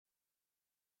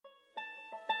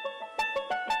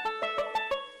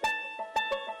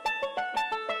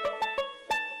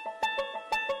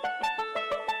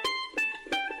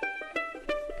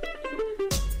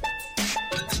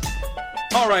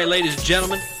All right, ladies and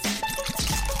gentlemen,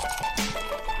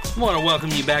 I want to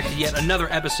welcome you back to yet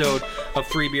another episode of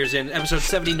Three Beers In, episode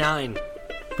 79.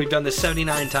 We've done this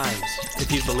 79 times,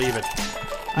 if you believe it.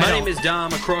 My name is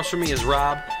Dom, across from me is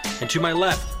Rob, and to my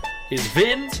left is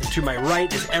Vin, and to my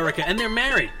right is Erica, and they're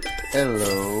married.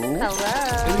 Hello. Isn't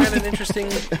that an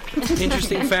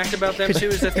interesting fact about them, too,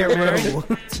 is that they're married?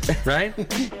 Right?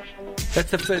 It's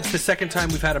the second time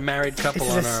we've had a married couple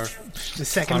on our... The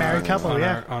second married couple,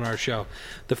 yeah. On our show.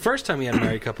 The first time we had a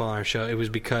married couple on our show, it was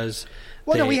because...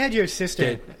 Well, no, we had your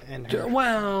sister and her.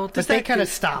 Well... But they kind of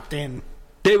stopped in.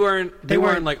 They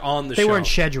weren't like on the show. They weren't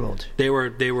scheduled. They were.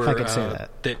 If I could say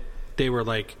that. They were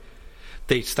like,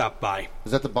 they stopped by.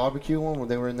 Was that the barbecue one when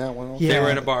they were in that one? Also? Yeah. They were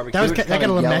in a barbecue. That got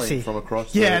a little messy. From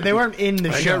across they weren't in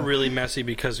the show. It got really messy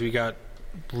because we got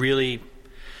really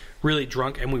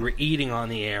drunk and we were eating on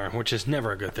the air, which is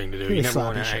never a good thing to do. You never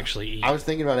want to actually eat. I was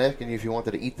thinking about asking you if you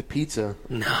wanted to eat the pizza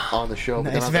on the show.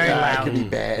 No, it's very loud. It could be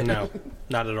bad. No,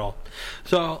 not at all.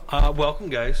 So, welcome,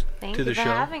 guys, to the show. Thank you for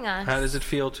having us. How does it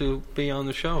feel to be on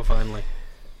the show finally?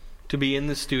 To be in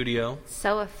the studio.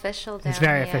 So official down It's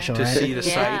very here. official, To right? see the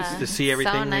sights, to see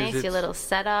everything. So nice, your little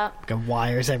setup. Got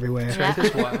wires everywhere. Yeah.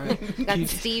 This wire. Got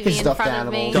Stevie in Stuffed front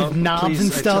of me. animals. Knobs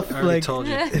and stuff. I already told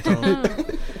you.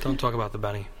 Don't talk about the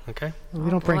bunny, okay? We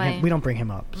don't bring him. We don't bring him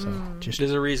up. So just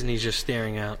There's a reason he's just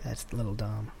staring out. that's little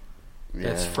Dom.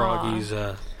 That's Froggy's.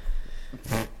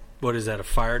 What is that? A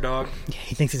fire dog?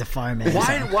 He thinks he's a fireman.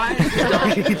 Why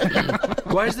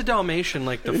is the Dalmatian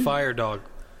like the fire dog?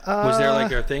 Was there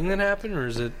like a thing that happened, or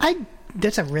is it?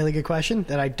 That's a really good question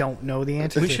that I don't know the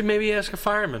answer We to. should maybe ask a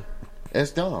fireman.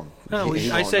 It's Dom. No,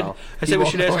 He I won't said know. we He should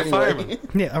won't ask know a anyway. fireman.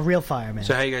 Yeah, a real fireman.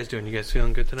 So how you guys doing? You guys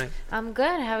feeling good tonight? I'm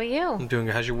good. How are you? I'm doing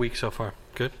good. How's your week so far?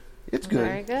 Good. It's good.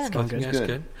 Very good. going good. Yes, good.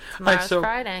 good. Tomorrow's so-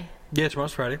 Friday. Yeah,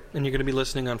 tomorrow's Friday, and you're going to be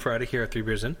listening on Friday here at Three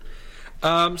Beers In.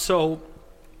 So,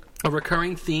 a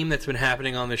recurring theme that's been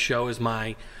happening on the show is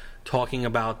my talking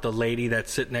about the lady that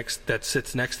sits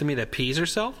next to me that pees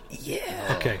herself.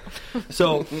 Yeah. Okay,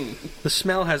 so the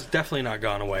smell has definitely not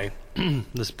gone away.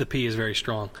 The pee is very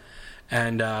strong,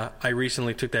 and I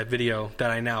recently took that video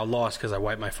that I now lost because I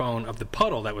wiped my phone of the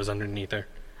puddle that was underneath her.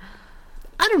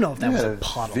 I don't know if that You was had a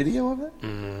puddle. video of it?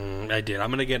 I did. I'm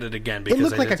going to get it again It because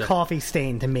looked I like did a coffee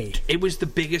stain to me. It was the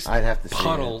biggest I'd have to see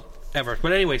puddle ever.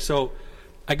 But anyway, so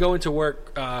I go into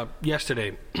work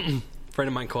yesterday. A friend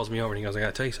of mine calls me over and he goes, I got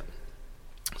to tell you something.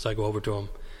 So I go over to him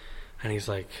and he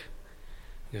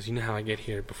goes, you know how I get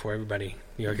here before everybody?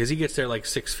 You know, because he gets there like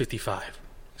 6:55.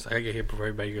 So I get here before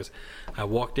everybody. He goes, I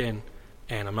walked in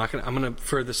and I'm gonna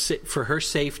for her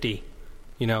safety,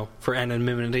 you know, for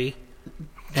anonymity.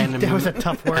 That was a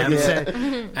tough word to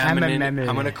say. I'm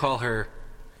going to call her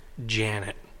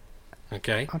Janet.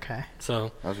 Okay? Okay.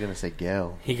 So I was going to say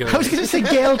Gail. he goes, I was going to say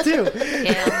Gail, too.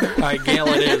 Yeah. all right, Gail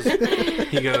it is.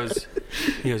 He goes,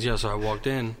 yeah, so I walked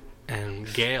in,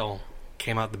 and Gail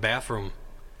came out the bathroom,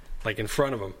 like in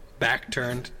front of him, back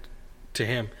turned to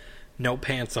him, no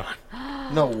pants on,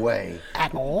 No way.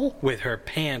 At all? with her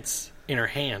pants in her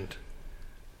hand,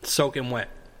 soaking wet.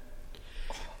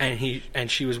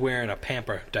 And she was wearing a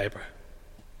Pamper diaper.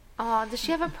 Oh, does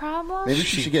she have a problem? Maybe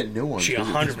she should get new ones. She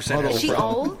 100% It's puddle has Is she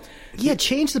problem. old? Yeah,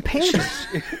 change the pampers.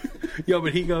 Yo,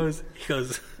 but he goes,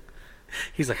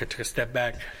 he's like, I took a step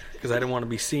back because I didn't want to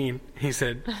be seen. He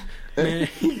said, man,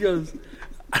 he goes,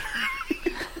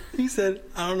 he said,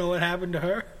 I don't know what happened to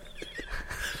her,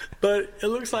 but it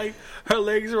looks like her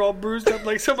legs are all bruised up,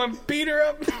 like someone beat her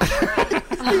up.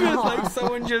 He was like,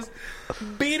 someone just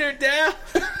beat her down.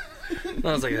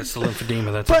 I was like, that's the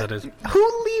lymphedema, that's what But that is.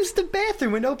 who leaves the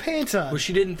bathroom with no pants on? Well,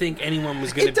 she didn't think anyone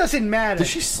was going It doesn't matter. Does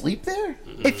she sleep there?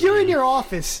 If you're in your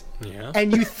office Yeah.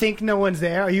 and you think no one's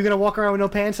there, are you going to walk around with no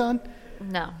pants on?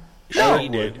 No. She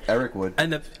did. Eric would.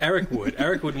 And Eric would.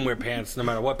 Eric wouldn't wear pants no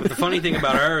matter what. But the funny thing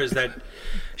about her is that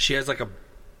she has like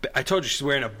I told you she's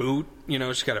wearing a boot. You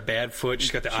know, she's got a bad foot.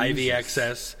 She's got the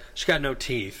IVXS. She's got no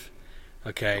teeth.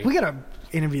 Okay. We got to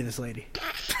interview this lady.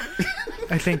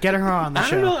 I think get her on the I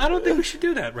show. don't know. I don't think we should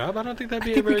do that, Rob. I don't think that'd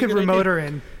be I think a very we could good remote idea. her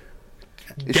in.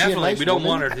 Is she a Definitely, nice we don't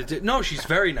woman? want her to. No, she's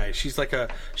very nice. She's like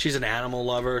she's an animal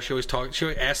lover. She always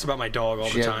asks about my dog all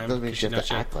the time. Doesn't mean she has knows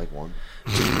to act like one.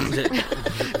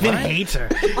 Vin hates her.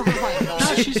 Oh my No,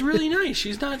 god. she's really nice.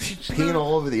 She's not. Peeing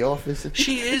all over the office.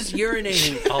 She is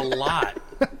urinating a lot.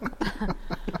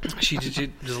 She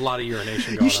there's a lot of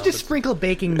urination going You on. should just but sprinkle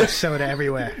baking soda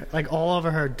everywhere, like all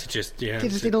over her.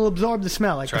 It'll absorb the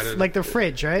smell, like Try to- like the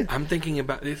fridge, right? I'm thinking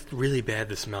about it's really bad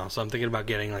the smell, so I'm thinking about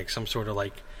getting like some sort of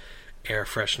like air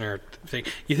freshener thing.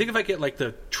 You think if I get like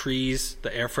the trees,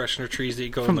 the air freshener trees that you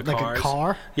go From, in the like, a cars?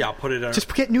 car? Yeah, I'll put it on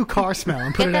Just get new car smell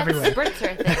and put Get it that everywhere.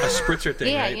 spritzer thing. a spritzer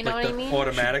thing, Yeah, right? you know like what I the mean?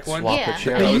 automatic one. Swap Yeah, the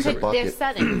chair but out you with a could, bucket. there's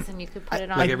settings, and you could put it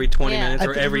on. Like every 20 Yeah. minutes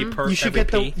or I think every per You should every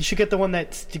get pee. you should get the one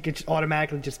that gets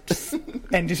automatically just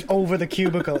and just over the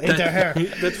cubicle into her.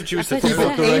 That's what you were That's saying.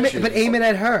 what you Aim said. it- But aim it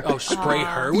at her. Oh, spray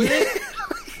her with it?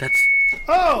 That's.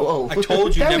 Oh, Whoa. I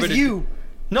told you that never was to. you.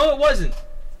 No, it wasn't.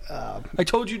 I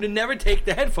told you to never take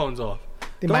the headphones off.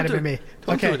 It Don't might have do been me.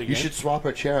 Don't do Okay. it again. You should swap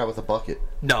her chair out with a bucket.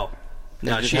 No.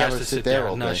 No, just she have has her to sit sit there down.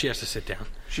 all No, day. she has to sit down.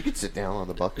 She could sit down on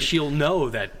the bucket. She'll know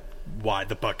that why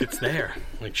the bucket's there.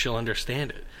 Like, she'll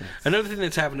understand it. Another thing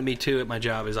that's happened to me, too, at my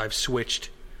job is I've switched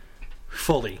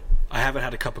fully. I haven't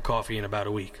had a cup of coffee in about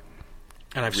a week.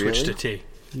 And I've switched to Really? tea.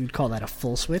 You'd call that a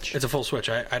full switch? It's a full switch.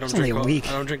 I don't It's drink only a coffee. week.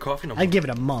 I don't drink coffee no more. I'd give it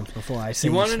a month before I say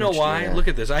You want to know switched. why? yeah. Look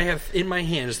at this. I have in my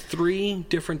hands 3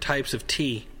 different types of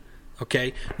tea.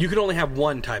 Okay? You can only have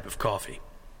one type of coffee.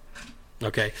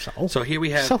 Okay? So? here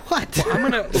we have. So what? Well, I'm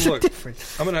gonna What's the look.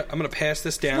 difference? I'm gonna pass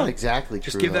this down. Not exactly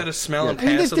Just true, give that though. a smell and I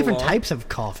mean, pass there's it different along. types of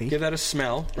coffee. Give that a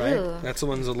smell, right? Ew. That's the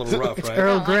one's a little rough, It's right?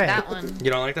 Earl I don't Grey. like that one.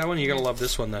 You don't like that one? You're gonna love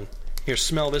this one then. Here,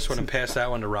 smell this one and pass that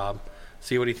one to Rob.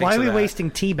 See what he thinks. Why are of we that. wasting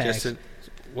tea bags? Just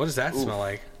what does that smell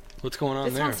like? What's going on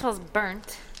This there? one smells burnt.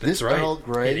 This That's right. Earl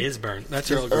Grey. It is burnt. That's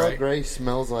This Earl Grey. Earl Grey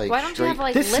smells like Why don't you straight. have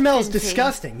like This Lipton smells tea?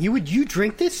 disgusting. You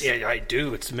drink this? Yeah, I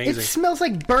do. It's It amazing. smells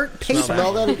like burnt paper.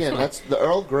 Smell that again. That's the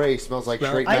Earl Grey smells like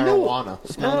Smell straight it. I know. marijuana.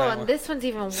 Smell Oh, that and one. this one's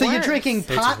even worse. So you're drinking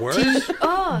pot worse? tea,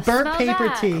 oh, burnt smell paper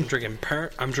that. tea, I'm drinking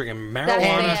That's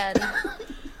marijuana. bad.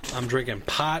 I'm drinking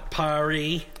pot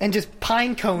pourri. and just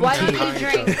pine cone Why tea. don't you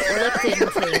drink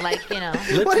Lipton tea? Like, you know.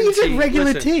 Why don't you drink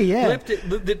regular tea? Yeah.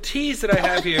 Lipton, the teas that I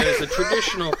have here is a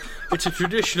traditional. It's a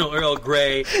traditional Earl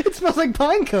Grey. It smells like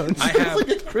pine cones. I have. It's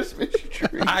like a Christmas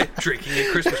tree. I'm drinking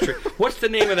a Christmas tree. What's the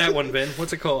name of that one, Ben?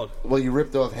 What's it called? Well, you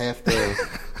ripped off half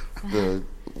the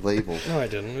label. No, I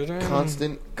didn't.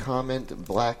 Constant comment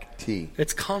black tea.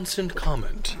 It's constant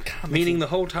comment, meaning the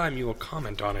whole time you will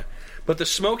comment on it. But the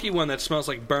smoky one that smells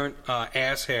like burnt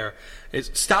ass hair is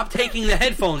stop taking the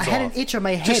headphones I off. had an itch on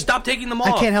my head. Just stop taking them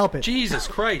I off. can't help it. Jesus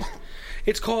Christ.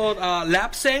 It's called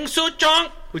Lapsang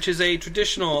Souchong, which is a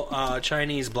traditional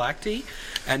Chinese black tea.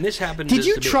 And this happened Did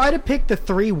you to be... try to pick the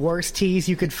 3 worst teas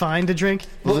you could find to drink?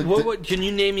 What, can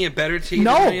you name me a better tea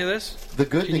No. than any of this? The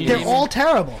good Can thing you They're name all me-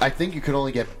 terrible. I think you could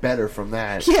only get better from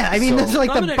that. Yeah, I mean, So- that's like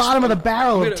I'm the gonna bottom of the ex-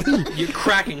 barrel I'm of gonna- tea. You're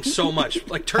cracking so much.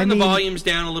 Like, turn I the mean- volumes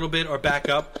down a little bit or back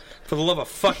up. For the love of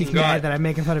fucking He's God. mad that I'm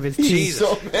making fun of his tea. Jesus.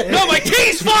 so mad. No, my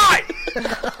tea's fine!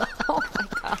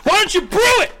 Why don't you brew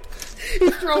it?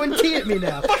 He's throwing tea at me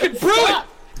now. Fucking brew it!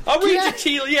 I'll read Yeah. your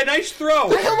tea. Yeah, nice throw,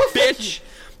 almost hit bitch.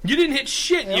 You didn't hit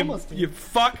shit, almost you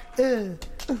fuck.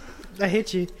 I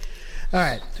hit you. All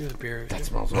right. Do the beer. That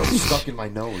smells like it's stuck in my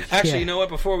nose. Actually, Yeah. you know what?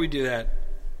 Before we do that,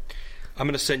 I'm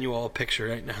going to send you all a picture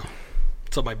right now.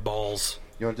 It's on my balls.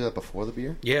 You want to do that before the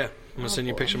beer? Yeah, I'm going to send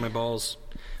you a picture of my balls.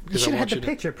 You Because should I have had want the you to...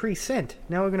 picture pre-sent.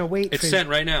 Now we're going to wait It's for sent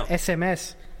right now.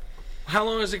 SMS. How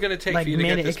long is it going to take Like for you to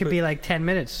minute. get this? It could be like 10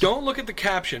 minutes. Don't look at the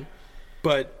caption,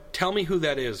 but tell me who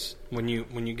that is when you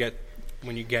get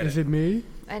Is it. it me?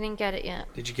 I didn't get it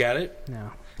yet. Did you get it?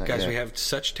 No. Not Guys, yet. we have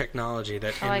such technology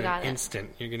that Oh, in I an got it. instant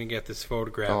you're going to get this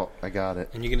photograph. Oh, I got it.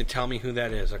 And you're going to tell me who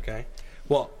that is, okay?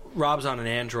 Well, Rob's on an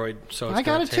Android, so it's I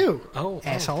got gonna it take... too. Oh,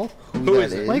 Asshole. Who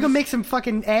is it? Why you gonna make some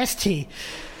fucking ass tea?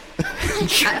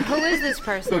 Who is this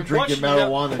person? I want, you to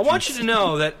know, I want you to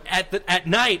know that at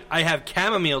night I have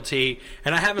chamomile tea,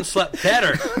 and I haven't slept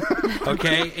better,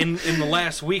 okay, in the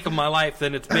last week of my life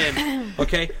than it's been,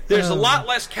 okay? There's a lot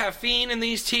less caffeine in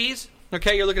these teas,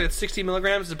 okay? You're looking at 60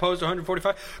 milligrams as opposed to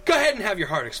 145. Go ahead and have your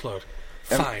heart explode.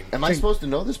 Fine. Am I supposed to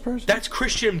know this person? That's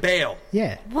Christian Bale.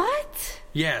 Yeah. What?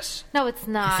 Yes. No, it's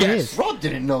not. It Yes. is. Rob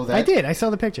didn't know that. I did. I saw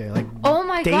the picture. Like Oh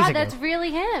my days god, ago. that's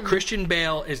really him. Christian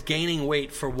Bale is gaining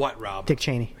weight for what, Rob? Dick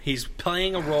Cheney. He's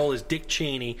playing a role as Dick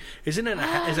Cheney. Isn't it?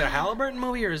 Is it a Halliburton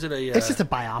movie or is it a? It's just a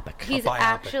biopic. He's biopic.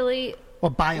 actually.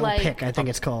 Or biopic, like- I think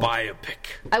it's called. I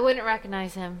biopic. wouldn't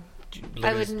recognize him.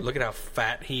 I wouldn't- Look at how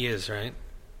fat he is, right?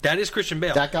 That is Christian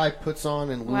Bale. That guy puts on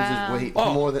and loses Wow. weight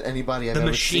Oh, more than anybody I've the ever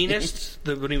machinist,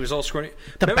 when he was all scrawny.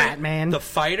 The Remember Batman. the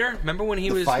fighter. Remember when he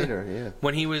The was fighter, yeah.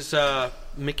 When he was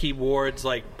Mickey Ward's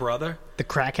like brother, The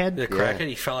crackhead. the crackhead.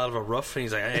 He fell out of a roof and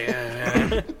he's like,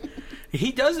 "Hey."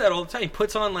 He does that all the time. He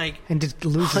puts on like and just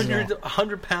loses it all.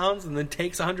 100 pounds and then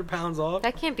takes 100 pounds off.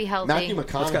 That can't be healthy. Matthew gotta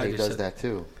McConaughey do does so. that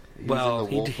too. He was Well, in the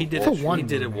he Wolf did of it. Wall For one He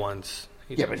did it movie. once.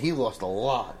 Yeah, but he lost a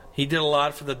lot. He did a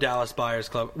lot for the Dallas Buyers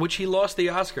Club, which he lost the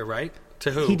Oscar, right?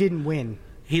 To who? He didn't win.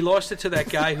 He lost it to that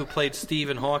guy who played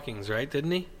Stephen Hawkins, right?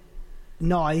 Didn't he?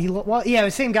 No, well, yeah, it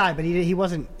was the same guy, but he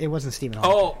wasn't. It wasn't Stephen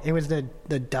Hawking. Oh. It was the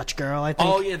Dutch girl, I think.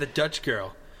 Oh yeah, the Dutch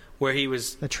girl, where he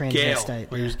was the transvestite. Gail,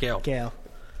 where he was Gail. Gail.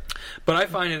 But I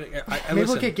find it. Maybe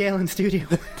we'll get Gail in studio.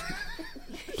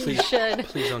 You should.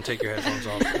 Please don't take your headphones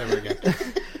off ever again.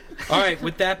 All right.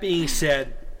 With that being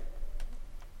said,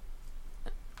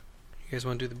 you guys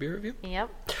want to do the beer review? Yep.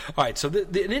 All right. So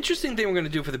an interesting thing we're going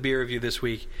to do for the beer review this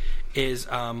week is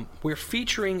we're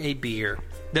featuring a beer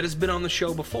that has been on the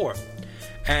show before,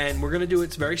 and we're going to do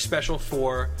it's very special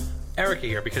for Erica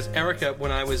here, because Erica,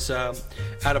 when I was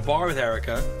at a bar with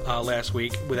Erica last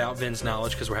week without Vin's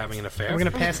knowledge, because we're having an affair. We're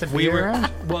gonna pass the beer around.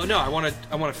 Well, no, I want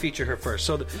to feature her first.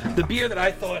 So the beer that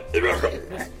I thought.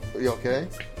 You okay?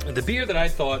 The beer that I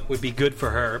thought would be good for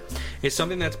her is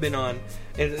something that's been on.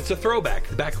 It's a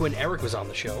throwback back when Eric was on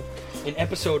the show in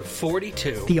episode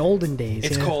 42. The olden days.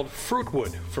 It's called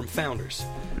Fruitwood from Founders.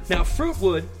 Now,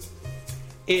 Fruitwood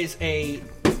is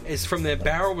from the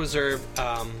Barrel Reserve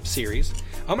series.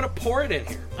 I'm going to pour it in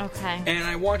here. Okay. And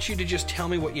I want you to just tell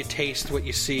me what you taste, what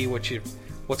you see,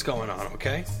 what's going on,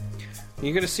 okay?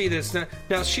 You're going to see this.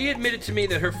 Now, she admitted to me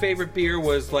that her favorite beer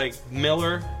was like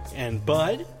Miller and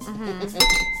Bud. Mm-hmm.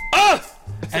 Ah!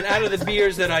 And out of the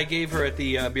beers that I gave her at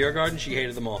the beer garden, she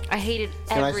hated them all. I hated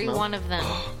every one of them.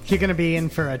 You're going to be in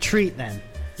for a treat then.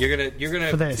 You're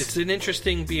gonna. For this. It's an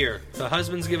interesting beer. The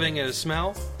husband's giving it a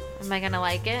smell. Am I going to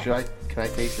like it? Can I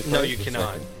taste it? No, you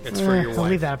cannot. It's for your wife. I'll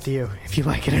leave that up to you if you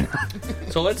like it or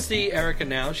not. So let's see Erica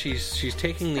now. She's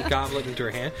taking the goblet into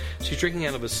her hand. She's drinking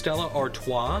out of a Stella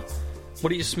Artois. What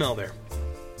do you smell there?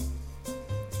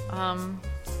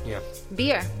 Yeah.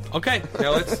 Beer. Okay.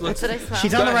 Now let's. That's what I smell.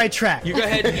 She's on the right track. You go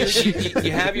ahead.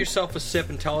 You have yourself a sip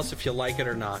and tell us if you like it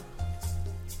or not.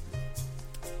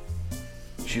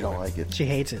 She don't like it. She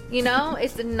hates it. You know,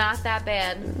 it's not that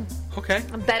bad. Okay.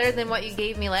 Better than what you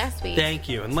gave me last week. Thank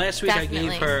you. And last week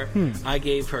Definitely. I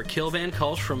gave her Kill Van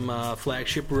Kulch from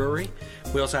Flagship Brewery.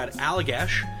 We also had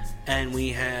Allagash, and we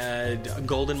had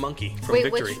Golden Monkey from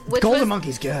Victory. Which Golden was,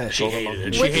 Monkey's good. She hated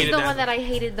it. She Which hated is the that. one that I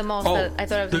hated the most? Oh, that I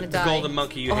thought I was going to die. The Golden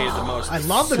Monkey you hated the most. I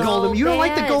love the So golden. You don't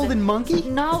like the bad. Golden Monkey?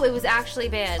 No, it was actually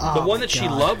bad. The Oh, one that she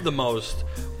God. loved the most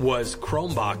was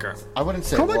Kronbacher. I wouldn't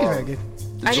say. Kronbacher's love. very good.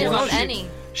 I didn't No, love she- any.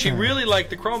 She really liked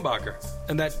the Kronbacher,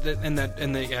 and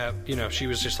she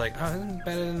was just like, oh, this is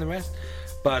better than the rest.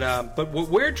 But what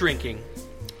we're drinking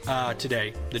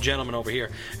today, the gentleman over here,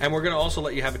 and we're going to also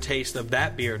let you have a taste of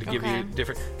that beer to give you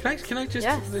different. Can I just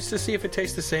Yes. let's just see if it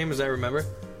tastes the same as I remember?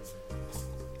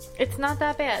 It's not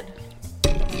that bad.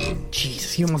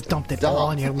 Jesus, you almost dumped it all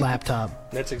on your laptop.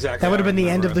 That's exactly. That would how have been I the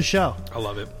end remember of the it. show. I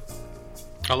love it.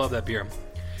 I love that beer.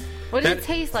 What does That- it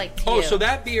taste like to Oh, you? so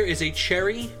that beer is a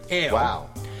cherry ale. Wow.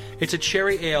 It's a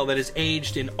cherry ale that is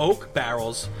aged in oak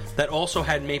barrels that also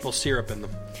had maple syrup in them.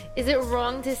 Is it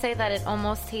wrong to say that it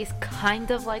almost tastes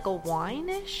kind of like a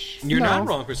wine-ish? You're No. not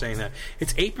wrong for saying that.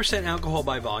 It's 8% alcohol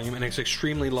by volume, and it's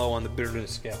extremely low on the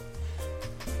bitterness scale.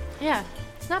 Yeah,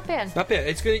 it's not bad. Not bad.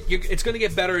 It's gonna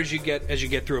get better as you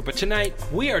get through it. But tonight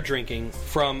we are drinking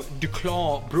from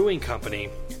Duclaw Brewing Company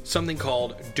something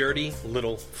called Dirty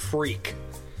Little Freak.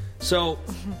 So,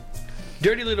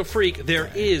 Dirty Little Freak,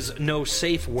 there is no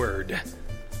safe word.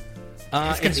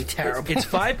 It's gonna be terrible. It's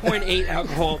 5.8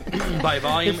 alcohol by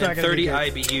volume It's not and gonna 30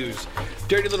 be good. IBUs.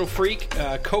 Dirty Little Freak,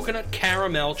 coconut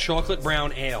caramel chocolate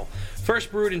brown ale.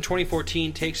 First brewed in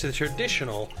 2014, takes the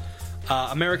traditional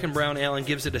American brown ale and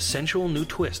gives it a sensual new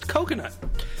twist. Coconut.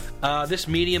 This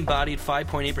medium-bodied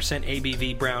 5.8%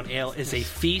 ABV brown ale is a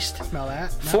feast Smell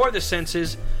that? No. for the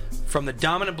senses. From the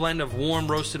dominant blend of warm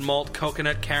roasted malt,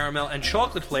 coconut, caramel, and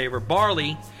chocolate flavor,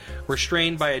 barley,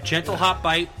 restrained by a gentle hop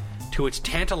bite, to its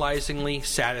tantalizingly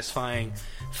satisfying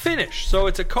finish. So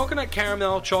it's a coconut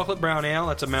caramel chocolate brown ale.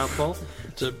 That's a mouthful.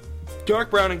 It's a dark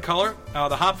brown in color.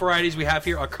 The hop varieties we have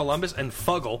here are Columbus and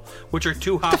Fuggle, which are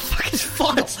two hop.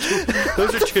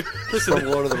 Those are two. Listen, From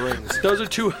Lord of the Rings. those are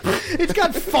two. It's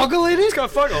got Fuggle in it? It's got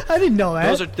Fuggle. I didn't know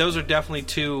that. Those are definitely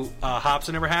two hops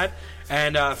I never had.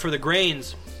 And for the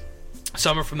grains,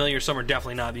 some are familiar, some are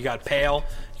definitely not. You got pale,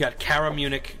 you got Cara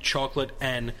Munich chocolate,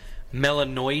 and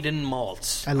melanoidin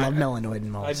malts. I love melanoid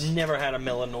malts. I've never had a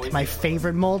melanoidin. My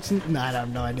favorite malts? No, I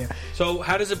have no idea. So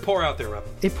how does it pour out there, Rob?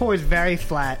 It pours very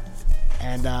flat,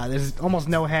 and there's almost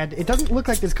no head. It doesn't look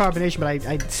like there's carbonation, but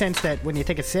I sense that when you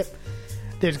take a sip,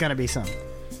 there's going to be some.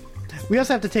 We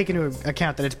also have to take into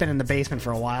account that it's been in the basement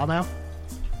for a while now.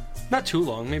 Not too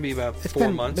long, maybe about It's 4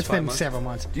 been, months, It's 5 been months. several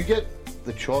months. Do you get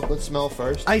the chocolate smell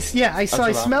first? I what I'm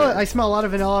smell it. getting. I smell a lot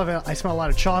of vanilla. I smell a lot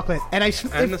of chocolate, and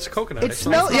And it's coconut. It I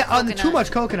smells smell too coconut.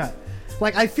 much coconut.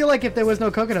 Like I feel like if there was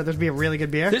no coconut, there'd be a really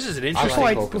good beer. This is an I interesting. before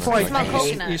like I coconut. before I, Smell I hate,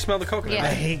 coconut. You smell the coconut. Yeah. I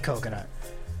hate coconut.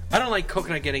 I don't like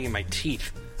coconut getting in my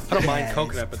teeth. I don't mind Yeah,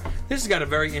 coconut, but this has got a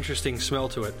very interesting smell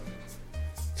to it.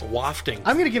 It's wafting.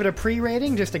 I'm going to give it a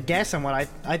pre-rating, just a guess on what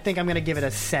I think I'm going to give it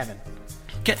a 7.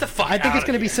 Get the fuck I think out it's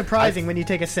going to be here. surprising when you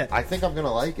take a sip. I think I'm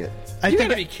gonna like it. I You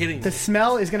think gotta be kidding The me.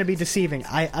 smell is going to be deceiving.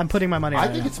 I'm putting my money on I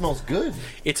it. think it smells good.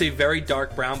 It's a very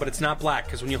dark brown, but it's not black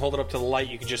because when you hold it up to the light,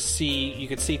 you can just see. You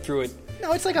can see through it.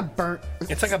 No, it's like a burnt.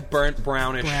 It's like a burnt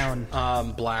brownish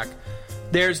Brown. black.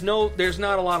 There's not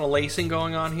a lot of lacing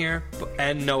going on here,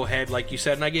 and no head, like you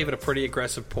said. And I gave it a pretty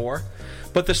aggressive pour.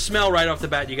 But the smell right off the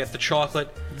bat, you get the chocolate,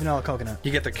 Vanilla coconut.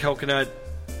 you get the coconut.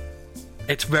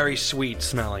 It's very sweet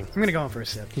smelling. I'm going to go in for a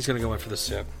sip. He's gonna go in for the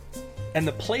sip. And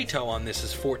the Plato on this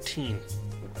is 14.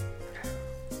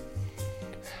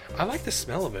 I like the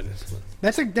smell of it.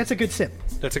 That's a good sip.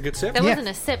 That's a good sip. That Yeah. wasn't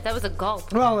a sip. That was a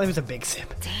gulp. Well, it was a big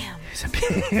sip. Damn. It's a big,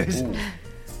 it was,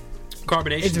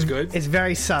 Carbonation's good. It's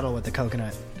very subtle with the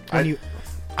coconut. When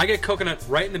I get coconut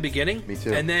right in the beginning. Me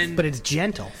too. And then, but it's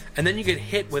gentle. and then you get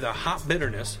hit with a hot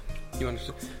bitterness. You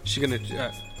understand? She's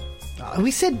gonna.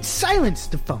 We said silence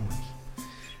the phone.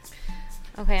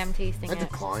 Okay, I'm tasting I it.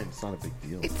 decline. It's not a big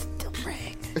deal. It's still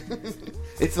ring.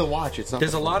 It's the watch. It's not.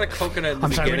 There's the a lot of coconut in the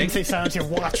I'm sorry, we beginning. didn't say silence your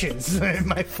watches.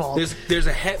 My fault.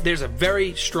 There's a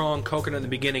very strong coconut in the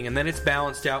beginning, and then it's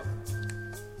balanced out.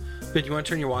 But you want to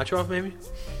turn your watch off, maybe?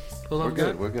 We're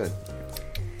good. We're good.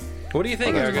 What do you think,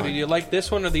 Oh, that's Erica? fine. Do you like this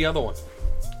one or the other one?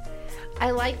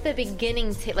 I like the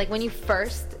beginning like when you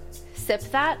first sip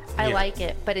that, I Yeah. like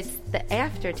it, but it's the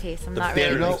aftertaste I'm The not really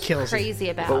bitterness kills it. crazy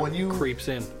about. But when you Creeps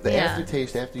in. the Yeah.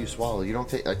 aftertaste after you swallow, you don't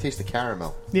taste. I taste the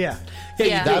caramel. Yeah. Yeah,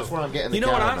 Yeah. you do. That's where I'm getting the You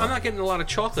know what? caramel. I'm not getting a lot of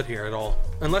chocolate here at all,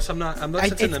 unless I'm not.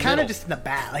 Unless it's in It's the kind middle. of just in the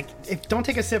bat. Like, if don't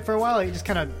take a sip for a while, it just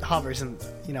kind of hovers and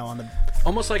on the.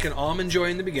 almost like an almond joy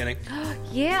in the beginning,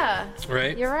 yeah,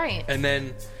 right? You're right. And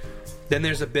then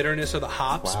there's a bitterness of the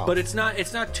hops, Wow. but it's not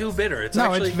too bitter. It's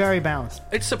No, actually it's very balanced.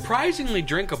 it's surprisingly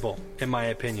drinkable in my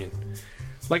opinion.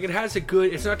 Like it has a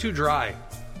good. It's not too dry.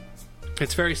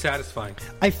 It's very satisfying.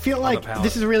 I feel the like palate.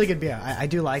 this is a really good beer. I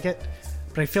do like it,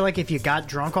 but I feel like if you got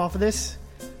drunk off of this,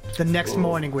 the next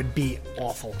morning would be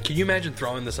awful. Can you imagine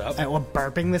throwing this up? Or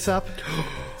burping this up,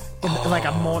 like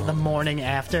the morning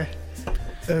after.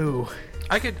 Ooh.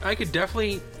 I could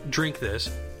definitely drink this,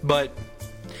 but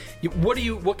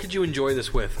what could you enjoy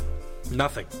this with?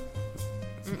 Nothing.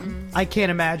 I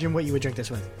can't imagine what you would drink this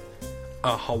with.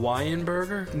 A Hawaiian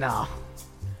burger? No.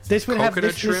 This would have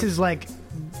Coconut this. shrimp? This is like.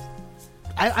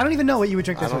 I don't even know what you would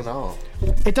drink I this don't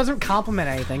with. know. It doesn't complement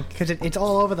anything because it's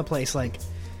all over the place, like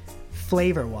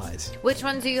flavor wise. Which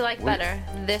one do you like better,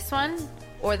 this one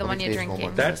or the Let one me you're taste one drinking?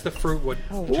 more. That's the fruit. What?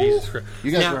 Jesus Christ!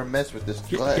 You guys Now, are a mess with this.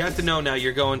 You have to know now.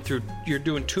 You're doing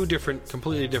two different,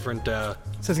 completely different. So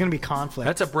there's gonna be conflict.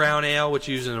 That's a brown ale, which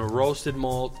uses a roasted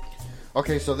malt.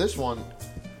 Okay, so this one,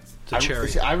 It's a cherry,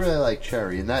 see, I really like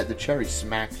cherry, and the cherry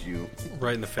smacks you,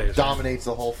 right in the face. dominates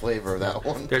the whole flavor of that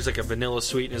one. There's like a vanilla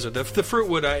sweetness. The fruit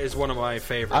wood is one of my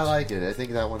favorites. I like it. I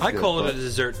think that one's I good, call it but a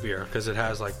dessert beer because it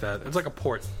has like that. It's like a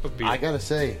port of beer. I gotta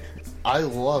say, I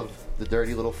love the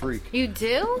Dirty Little Freak. You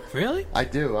do? Really? I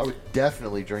do. I would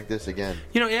definitely drink this again.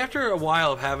 You know, after a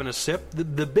while of having a sip,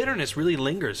 the bitterness really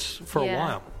lingers for a Yeah.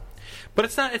 while. But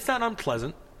it's not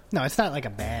unpleasant. No, it's not like a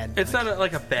bad. It's not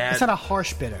like a bad. It's not a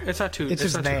harsh bitter. It's not too. It's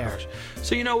just not too there. harsh.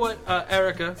 So you know what,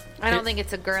 Erica? I don't think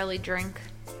it's a girly drink.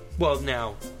 Well,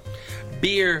 now,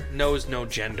 beer knows no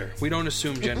gender. We don't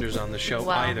assume genders on the show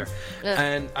Wow. either. Ugh.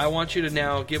 And I want you to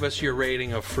now give us your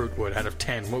rating of Fruitwood out of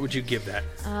 10. What would you give that?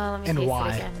 Let me And taste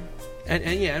why? it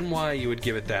again. And why you would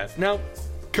give it that. Now,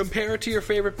 compare it to your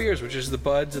favorite beers, which is the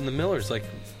Buds and the Millers. Like,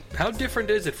 how different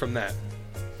is it from that?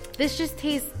 This just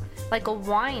tastes like a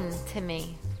wine to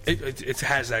me. It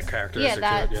has that Yeah, characteristic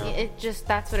that to it,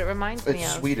 that's what it reminds me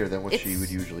It's of. sweeter than what she It's-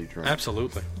 would usually drink.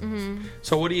 Absolutely. Mm-hmm.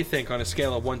 So what do you think on a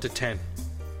scale of 1 to 10?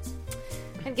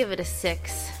 I'd give it a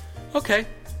 6. Okay.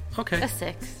 A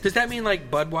 6. Does that mean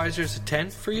like Budweiser's a 10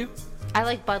 for you? I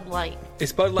like Bud Light.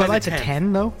 Is Bud Light But Light's a a 10?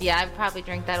 10 though. Yeah, I'd probably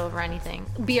drink that over anything.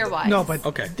 Beer wise. No, but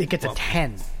Okay. it gets Well. a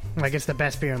 10. Like it's the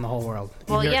best beer in the whole world.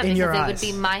 Well, yeah, in because your it eyes. would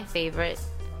be my favorite.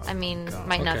 I mean,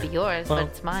 might not Okay. be yours, Well- but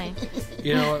it's mine.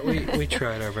 You know what? We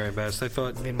tried our very best. I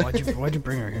thought. I mean, why'd you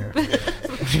bring her here?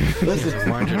 Listen,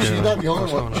 Why'd you do she's that? not the only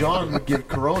What's one. going on? John would give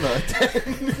Corona a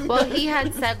 10. Well, he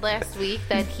had said last week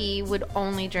that he would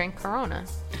only drink Corona.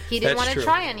 He didn't That's want to true.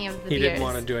 try any of the He beers. didn't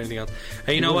want to do anything else. And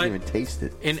you He know what? wouldn't even taste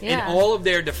it. In Yeah. all of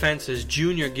their defenses,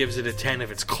 Junior gives it a 10 if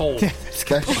it's cold. It's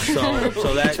good.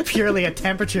 so that Purely a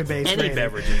temperature-based any rating.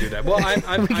 beverage would do that. Well, We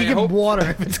I can give hope. water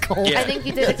if it's cold. Yeah. I think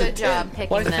you did a good job picking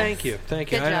Well, this. thank you. Good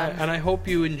job. And I hope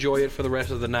you enjoy it for the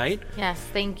rest of the night. Yes,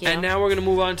 thank you. And now we're going to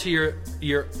move on to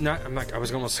your not. I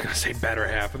was almost going to say better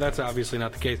half, but that's obviously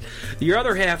not the case. Your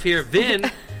other half here, Vin,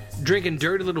 drinking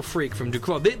Dirty Little Freak from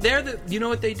Duclos. They're the. You know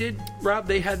what they did, Rob?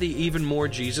 They had the Even More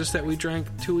Jesus that we drank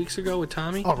 2 weeks ago with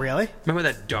Tommy. Oh, really? Remember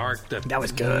that dark, That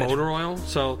was good. motor oil?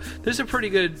 So this is a pretty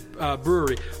good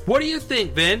brewery. What do you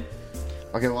think, Vin?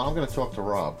 Okay, well, I'm going to talk to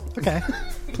Rob. Okay.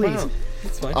 Please. Wow,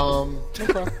 that's fine. Um, No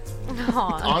problem.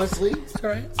 Aw. honestly, It's all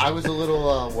right. I was a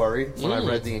little worried when I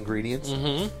read the ingredients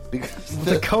because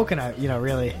The coconut,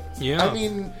 really. Yeah. I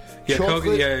mean, Yeah,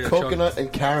 chocolate, coconut,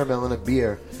 and caramel in a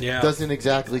beer Yeah. doesn't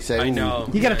exactly say. I "Ooh, know.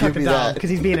 You got to talk give to me Dom that." because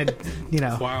he's being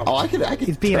Wow. Oh, I could.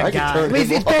 he's being I a could guy. turn Well, it's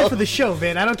him bad off. for the show,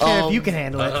 Vin. I don't care if you can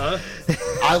handle it.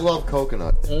 I love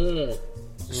coconut,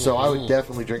 so I would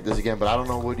definitely drink this again. But I don't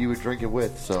know what you would drink it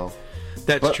with. So,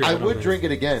 That's but true. I don't would know. drink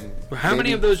it again. How many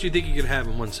Maybe- of those do you think you could have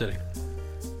in one sitting?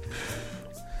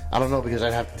 I don't know because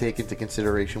I'd have to take into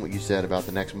consideration what you said about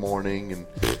the next morning and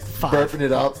 5. burping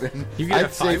it up. And You could I'd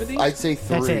have 5 say, of these? I'd say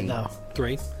 3. That's it, though.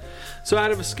 3. So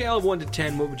out of a scale of 1 to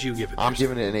 10, what would you give it? I'm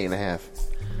giving it an 8.5.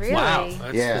 Really? Wow.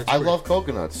 That's, Yeah, that's I pretty- love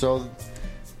coconut, so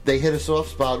they hit a soft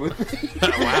spot with me.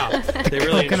 Wow. They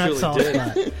really Coconut truly sauce.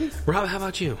 did. Spot. Rob, how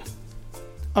about you?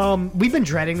 We've been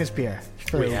dreading this beer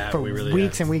for, We have, for we really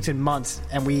weeks have. and weeks and months,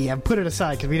 and we have put it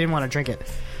aside because we didn't want to drink it.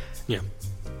 Yeah.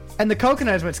 And the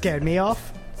coconut is what scared me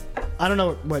off. I don't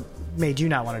know what made you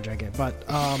not want to drink it, but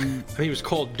I think it was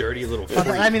called Dirty Little Freak.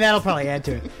 I mean that'll probably add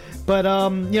to it. But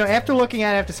after looking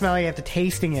at it, after smelling it, after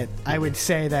tasting it, I would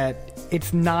say that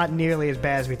it's not nearly as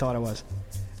bad as we thought it was.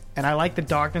 And I like the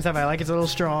darkness of it. I like it's a little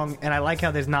strong, and I like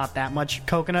how there's not that much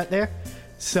coconut there.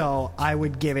 So I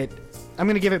would give it. I'm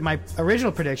going to give it my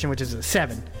original prediction, which is a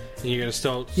 7. And you're gonna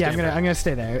still Yeah, I'm stand by- gonna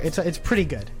stay there. It's pretty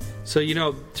good. So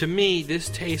to me, this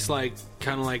tastes like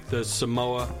kind of like the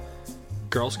Samoa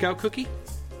Girl Scout cookie,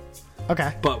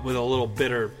 Okay, but with a little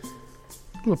bitter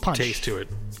a little punch. taste to it.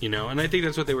 And I think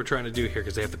that's what they were trying to do here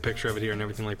because they have the picture of it here and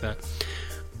everything like that.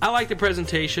 I like the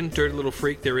presentation, Dirty Little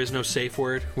Freak. There is no safe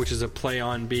word, which is a play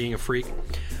on being a freak.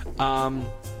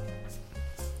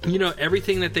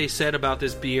 Everything that they said about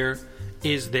this beer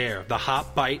is there. The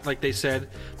hop bite, like they said,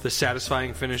 the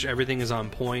satisfying finish, everything is on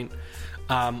point.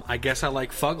 I guess I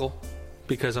like Fuggle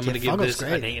because I'm going to give Fuggle's this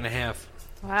great. an 8.5,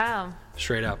 Wow.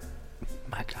 straight up.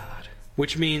 My God,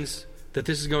 Which means that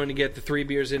this is going to get the 3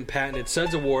 Beers In Patented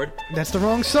Suds Award. that's the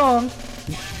wrong song.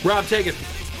 Rob, take it.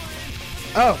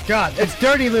 Oh God, it's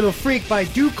 "Dirty Little Freak" by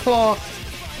Duclaw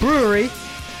Brewery.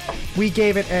 We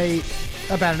gave it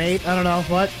about an 8. I don't know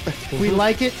what. We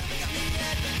like it.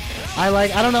 I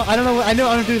don't know. I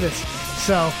don't do this.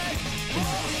 So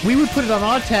we would put it on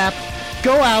our tap,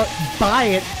 go out, buy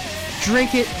it,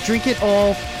 drink it all.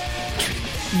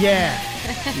 Yeah,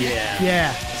 Yeah.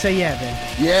 yeah. Say yeah,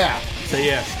 Vin. Yeah, Say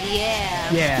yes.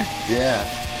 Yeah. Yeah. yeah.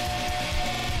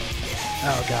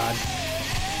 Oh God.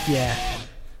 Yeah.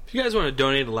 If you guys want to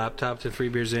donate a laptop to 3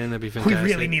 Beers In, that'd be We fantastic.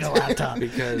 really need a laptop.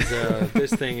 because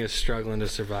this thing is struggling to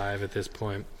survive at this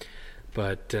point.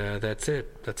 But that's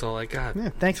it. That's all I got. Yeah,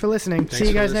 thanks for listening. Thanks See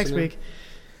you for guys next listening. week.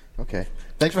 Okay.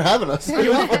 Thanks for having us. I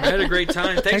had a great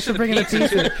time. Thanks for for the bringing the pizza.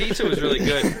 pizza. too. The pizza was really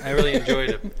good. I really enjoyed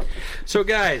it. So,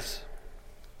 guys,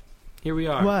 here we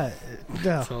are. What? No.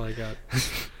 That's all I got.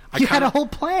 I You had kinda- a whole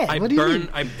plan. I What do you burned. mean?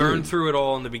 I burned through it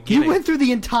all in the beginning. You went through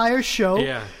the entire show.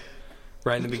 Yeah,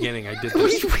 right in the beginning. I did he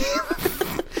this.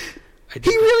 I did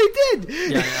this. really did.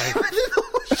 Yeah, He went through the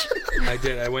whole show. I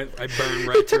did. I burned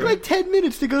right It took through. like 10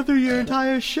 minutes to go through your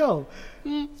entire show.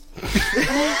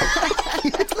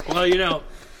 Well,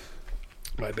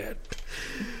 my bad.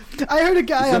 I heard a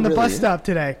guy that on the really bus it? stop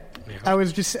today. Yeah. I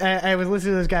was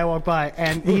listening to this guy walk by,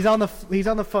 and he's on the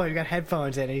phone. He got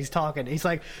headphones in, and he's talking. He's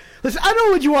like, "Listen, I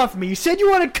know what you want from me. You said you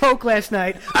wanted Coke last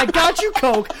night. I got you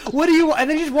Coke. What do you want?" And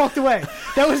then he just walked away.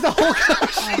 That was the whole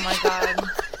conversation. Oh my God.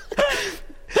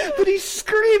 But he's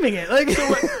screaming it like.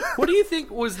 What do you think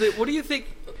was the? What do you think?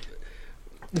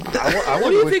 I What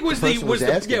do you think was the?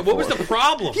 What was the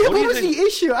problem? Yeah, What do what you was think? the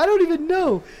issue? I don't even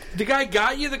know. The guy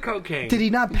got you the cocaine. Did he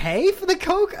not pay for the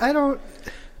Coke? I don't.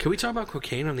 Can we talk about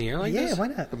cocaine on the air like Yeah, this? why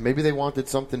not? Maybe they wanted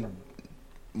something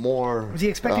more. Was he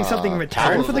expecting something in return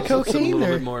palatable. for the Something cocaine? a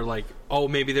little or- bit more like, oh,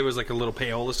 maybe there was like a little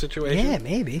payola situation. Yeah,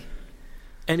 maybe.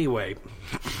 Anyway,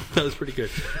 that was pretty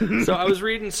good. So I was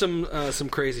reading some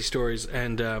crazy stories,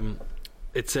 and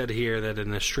it said here that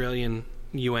an Australian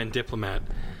UN diplomat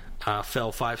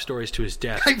fell 5 stories to his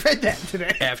death I read that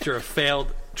today. after a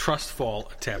failed trust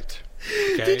fall attempt.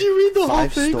 Okay? Did you read the whole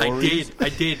 5 thing? stories? I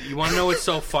did. You want to know what's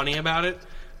so funny about it?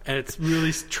 And it's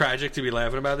really tragic to be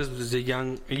laughing about this. This was a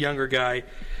younger guy.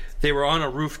 They were on a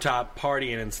rooftop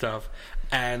partying and stuff,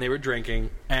 and they were drinking.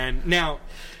 And now,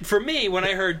 for me, when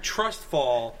I heard trust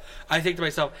fall, I think to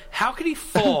myself, how could he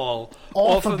fall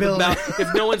Off off a of the building. mountain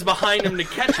if no one's behind him to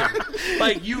catch him?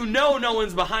 Like, no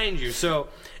one's behind you. So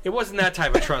it wasn't that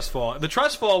type of trust fall. The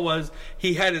trust fall was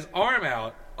he had his arm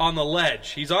out on the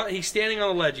ledge. He's standing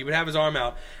on the ledge. He would have his arm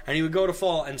out, and he would go to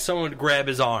fall, and someone would grab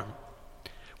his arm.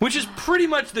 Which is pretty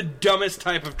much the dumbest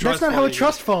type of trust fall. That's not how a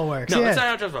trust fall works. No, yeah. that's not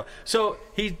how a trust fall. So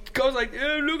he goes like,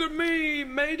 look at me,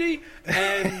 matey.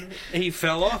 And he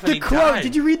fell off and The he quote. died.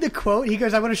 Did you read the quote? He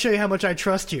goes, "I want to show you how much I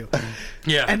trust you,"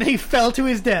 Yeah. and then he fell to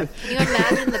his death. Can you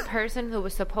imagine the person who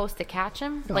was supposed to catch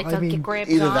him? Like I to mean, grab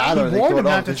his Either that arm? or they warned thought, him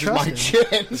not to this is my trust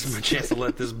chance. a chance to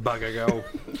let this bugger go.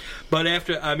 But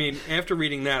after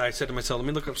reading that, I said to myself, let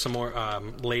me look up some more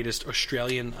latest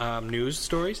Australian news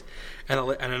stories. And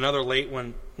another late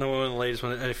one, no one of the latest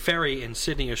one, a ferry in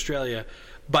Sydney, Australia,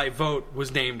 by vote,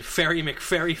 was named Ferry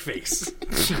McFerryface.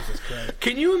 Jesus Christ!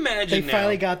 Can you imagine They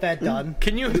finally now? got that done.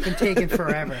 Can you It's been taking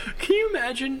forever. Can you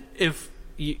imagine if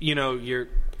you're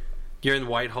in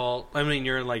Whitehall? I mean,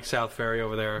 you're in like South Ferry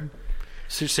over there,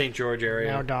 St. George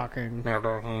area. Now docking. Now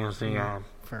docking is the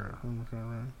For-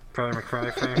 Ferry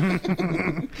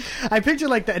McFerryface. I picture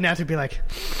like the announcer be like,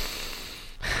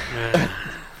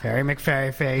 "Ferry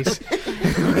McFerry face."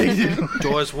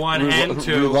 Doors 1 and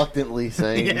 2. Reluctantly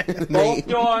saying, Both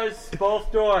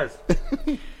doors.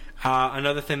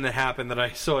 Another thing that happened that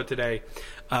I saw today,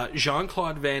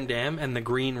 Jean-Claude Van Damme and the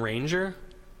Green Ranger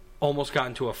almost got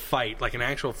into a fight, like an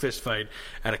actual fist fight,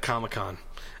 at a Comic-Con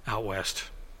out west.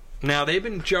 Now, they've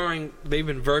been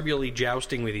verbally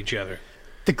jousting with each other.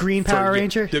 The Green Power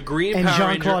Ranger? The Green and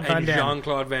Power Jean-Claude Ranger Van and Damme.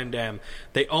 Jean-Claude Van Damme.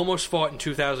 They almost fought in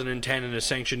 2010 in a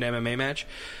sanctioned MMA match,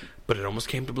 but it almost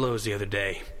came to blows the other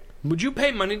day. Would you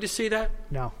pay money to see that?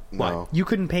 No. no. You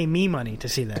couldn't pay me money to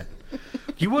see that.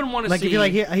 You wouldn't want to Like, see if you're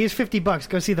like, here's $50,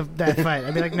 go see that fight.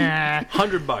 I'd be like, nah,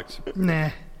 $100. nah.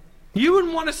 You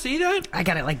wouldn't want to see that? I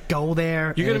gotta, like, go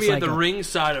there. You're and going to it's be like at the a- ring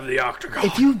side of the octagon.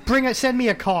 If you send me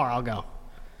a car, I'll go.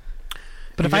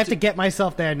 But if You I have have to get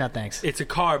myself there, no thanks. It's a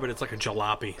car, but it's like a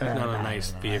jalopy. It's not a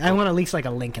nice vehicle. I want at least like a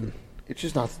Lincoln. It's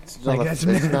just not. It's Like, not, that's-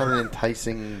 it's not an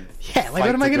enticing. Yeah, like fight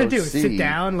what am I to gonna go do? see. Sit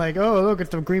down? Like, oh look, it's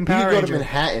the Green You Power could go to Ranger.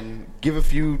 Manhattan, give a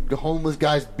few homeless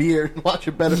guys beer, and watch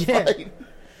a better Yeah. fight.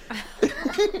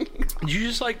 You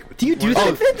just like. Do you do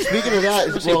Oh, that? speaking of that,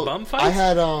 Wanna say bum fights?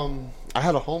 I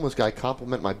had a homeless guy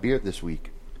compliment my beard this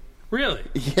week. Really?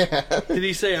 Yeah. Did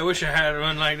he say, I wish I had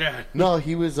one like that? No,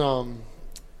 he was So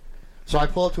I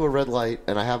pull up to a red light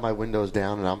and I have my windows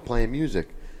down and I'm playing music.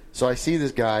 So I see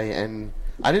this guy and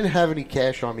I didn't have any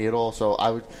cash on me at all. So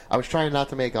I was trying not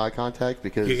to make eye contact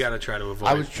because You got to try to avoid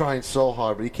I was trying so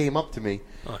hard. But he came up to me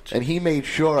Oh, gee. and he made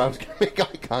sure I was going to make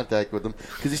eye contact with him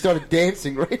because he started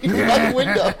dancing right in my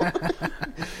window.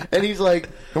 And he's like,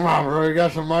 "Come on, bro, you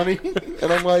got some money?"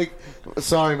 And I'm like,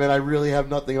 "Sorry, man, I really have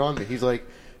nothing on me." He's like,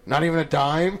 "Not even a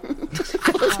dime?"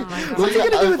 Oh my god. What's he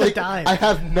gonna I do was with a dime? I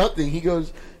have nothing. He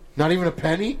goes, "Not even a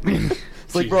penny?"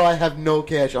 It's like, bro, I have no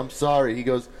cash. I'm sorry. He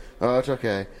goes, "Oh, it's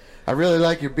okay. I really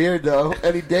like your beard, though."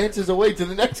 And he dances away to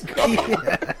the next car.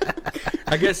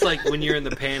 I guess, like, when you're in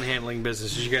the panhandling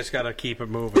business, you guys got to keep it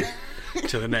moving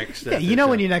to the next. Yeah, you know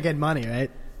when you're not getting money,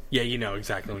 right? Yeah, you know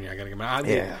exactly when you're not going to get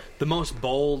money. Yeah. The most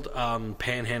bold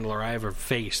panhandler I ever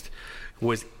faced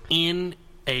was in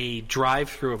a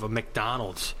drive-thru of a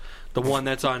McDonald's, the one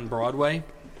that's on Broadway.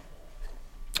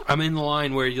 I'm in the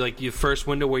line where you like your first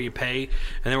window where you pay,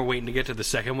 and then we're waiting to get to the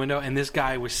second window, and this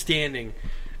guy was standing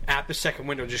at the second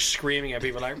window just screaming at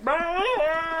people like,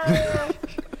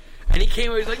 and he came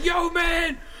over, he's like, "Yo,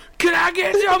 man, can I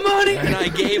get your money?" And I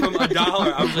gave him $1.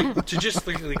 I was like, to just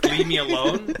like leave me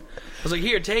alone. I was like,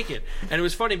 "Here, take it." And it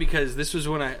was funny because this is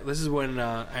when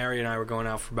Ari and I were going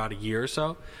out for about a year or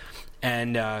so,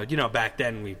 and back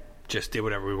then we just did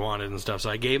whatever we wanted and stuff. So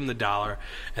I gave him the $1,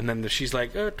 and then she's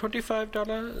like,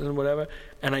 $25 and whatever,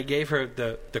 and I gave her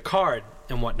the card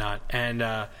and whatnot,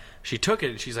 and she took it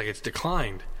and she's like, "It's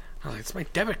declined." I was like, "It's my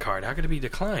debit card. How could it be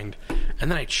declined?" And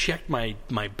then I checked my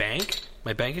bank,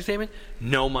 my banking statement,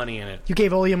 no money in it. You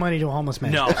gave all your money to a homeless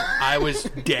man. No, I was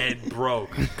dead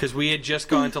broke because we had just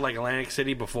gone to like Atlantic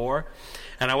City before,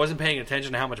 and I wasn't paying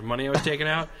attention to how much money I was taking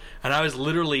out, and I was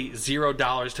literally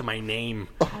 $0 to my name.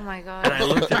 Oh my god. And I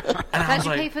looked at and I How'd was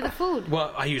you like, pay for the food?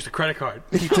 well, I used a credit card.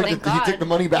 He Thank God. took the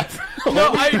money back.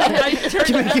 No, I turned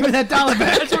Give me that dollar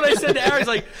back. That's what I said to Aaron. He's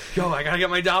like, yo, I gotta get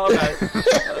my dollar back.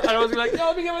 And I was like, yo,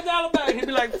 let me get my dollar back. He'd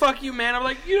be like, fuck you, man. I'm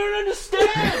like, you don't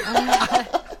understand.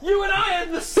 You and I are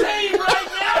the same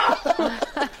right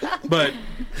now. But,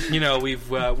 you know, we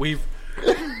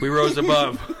rose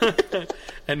above.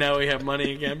 And now we have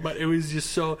money again. But it was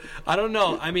just so, I don't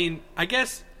know. I mean, I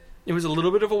guess it was a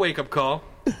little bit of a wake-up call.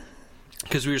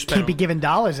 Because we were spending. Can't be giving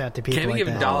dollars out to people. Can't be like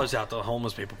giving that. dollars out to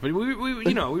homeless people. But we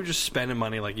were just spending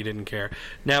money like you didn't care.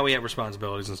 Now we have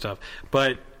responsibilities and stuff.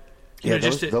 But Yeah,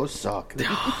 just those suck.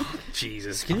 Oh,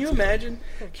 Jesus. Can you imagine?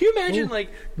 Can you imagine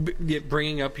like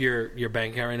bringing up your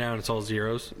bank account right now and it's all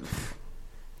zeros?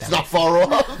 It's not far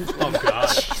off. Oh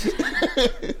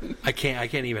God. I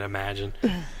can't even imagine.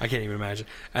 I can't even imagine.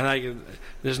 And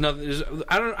there's nothing.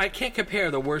 I can't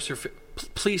compare the worst or.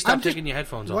 Please stop taking your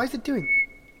headphones off. Why is it doing?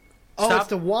 Oh, Stop. it's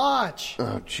the watch.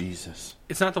 Oh Jesus!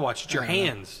 It's not the watch. It's your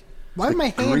hands. Why are my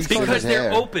hands grease closed? Because his they're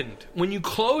hair. opened. When you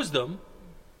close them,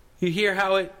 you hear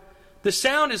how the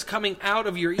sound is coming out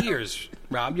of your ears.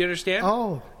 Rob, you understand?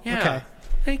 Oh, yeah. okay.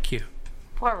 Thank you.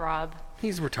 Poor Rob.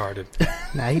 He's retarded.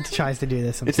 Nah, he tries to do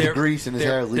this. It's the grease in his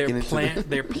hair leaking into the...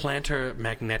 They're plantar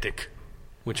magnetic,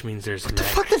 which means there's What the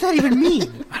fuck does that even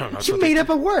mean? I don't know. It's You what made they- up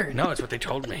a word. No, it's what they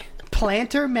told me.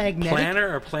 Plantar magnetic.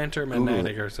 Plantar or plantar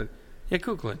magnetic or something. Yeah,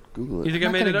 Google it. Google it. You think I'm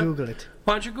I not made it gonna up? Google it.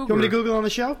 Why don't you You Google want me it? to Google on the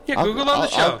show? Yeah, Google on the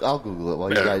show. I'll Google it while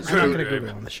you guys. I'm not Google going to it.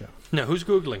 Google on the show. No, who's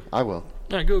Googling? I will.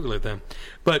 Yeah, Google it then.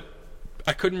 But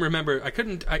I couldn't remember. I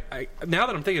couldn't. I now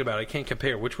that I'm thinking about it, I can't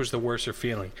compare which was the worser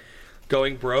feeling,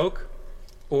 going broke,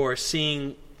 or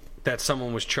seeing that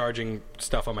someone was charging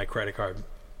stuff on my credit card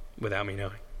without me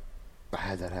knowing. I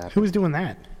had that happen. Who was doing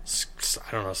that?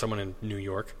 I don't know. Someone in New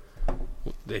York.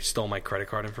 They stole my credit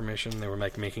card information. They were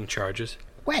like making charges.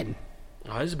 When?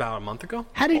 Oh, this is about a month ago.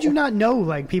 How did you not know,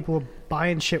 like, people were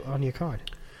buying shit on your card?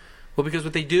 Well, because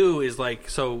what they do is like,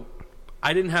 so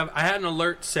I had an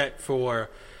alert set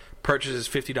for purchases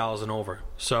 $50 and over.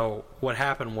 So what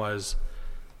happened was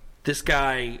this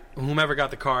guy, whomever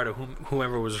got the card or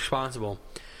whomever was responsible,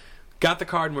 got the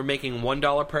card and were making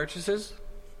 $1 purchases.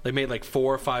 They made like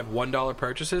 4 or 5 $1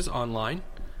 purchases online,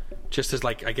 just as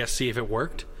like, I guess, see if it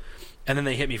worked. And then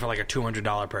they hit me for like a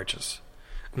 $200 purchase.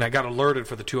 And I got alerted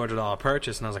for the $200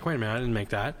 purchase, and I was like, wait a minute, I didn't make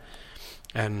that.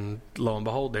 And lo and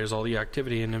behold, there's all the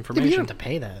activity and Yeah, information. but you don't have to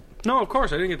pay that. No, of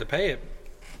course, I didn't get to pay it.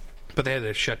 But they had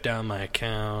to shut down my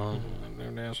account.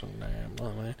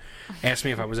 Asked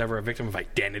me if I was ever a victim of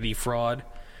identity fraud.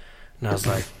 And I was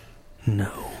like,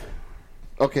 no.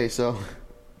 Okay, so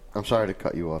I'm sorry to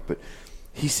cut you off, but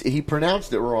he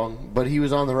pronounced it wrong, but he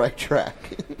was on the right track.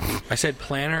 I said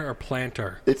planner or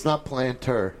planter? It's not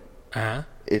planter. Uh-huh.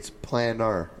 It's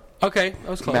planner. Okay, that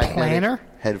was close. Magnetic Planar?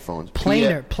 headphones.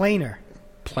 Planar. Planar.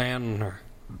 Planner.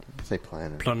 Say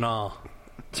planner. Planar.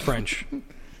 It's French.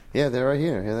 Yeah, they're right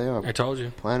here. Here they are. I told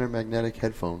you. Planner magnetic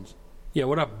headphones. Yeah,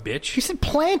 what up, bitch? You said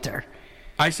planter.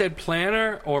 I said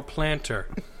planner or planter,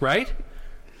 right?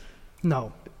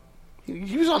 No.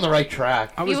 He was on the right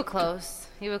track. I You was, were close.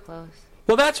 You were close.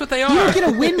 well, that's what they You are. don't get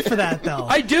a win for that, though.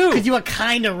 I do. Because you were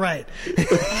kind of right.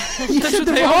 That's what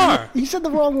they are. You said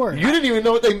the wrong word. You didn't even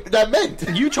know what that meant.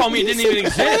 You told me it didn't even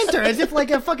exist. Planter, as if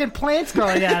like a fucking plant's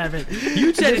growing out of it.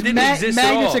 You said it didn't exist at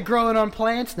Magnets all. are growing on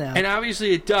plants now. And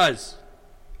obviously it does.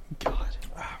 God.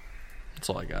 That's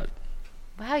all I got.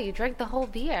 Wow, you drank the whole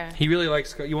beer. He really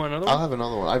likes. You want another I'll one? have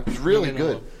another one. It's really You get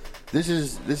another good.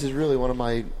 This is really one of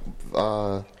my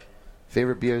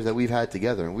favorite beers that we've had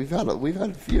together, and we've had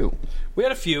a few. We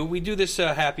had a few. We do this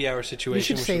happy hour situation. You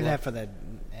should which save we that love. for the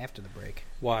after the break.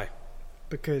 Why?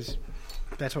 Because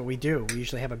that's what we do. We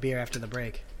usually have a beer after the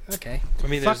break. Okay. I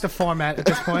mean, Fuck the format at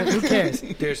this point. Who cares?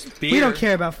 there's beer. We don't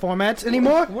care about formats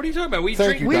anymore. What are you talking about? We Thank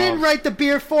drink. you, We Dom. didn't write the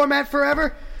beer format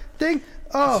forever thing.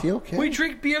 Oh, Is he okay? We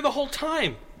drink beer the whole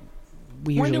time.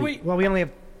 we when do usually well we only have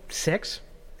 6,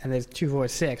 and there's 2 for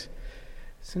 6.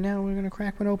 So now we're gonna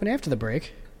crack one open after the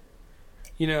break.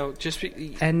 You know, just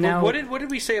be, And but now- what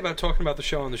did we say about talking about the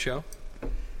show on the show?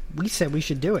 We said we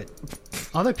should do it.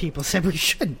 Other people said we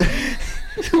shouldn't.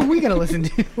 Who are we gonna listen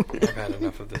to? I've had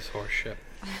enough of this horse shit.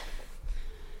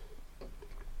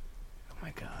 Oh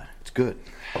my god. It's good.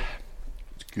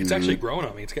 It's good. It's actually growing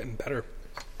on me. It's getting better.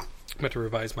 I'm about to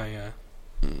revise my Here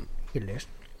it is.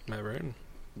 my rating.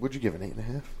 Would you give it 8.5?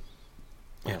 Yeah,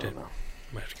 I I did. don't know.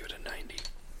 I might have to give it a 90.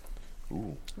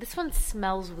 Ooh. This one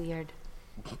smells weird.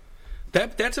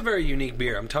 That's a very unique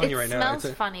beer. I'm telling you right now. It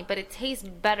smells funny, but it tastes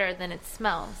better than it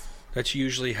smells. That's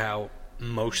usually how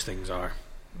most things are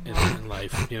in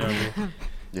life. You know what I mean?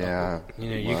 Yeah.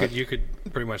 You could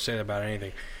pretty much say that about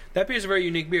anything. That beer is a very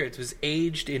unique beer. It was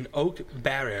aged in oak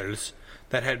barrels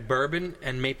that had bourbon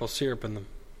and maple syrup in them.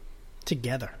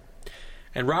 Together.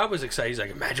 And Rob was excited. He's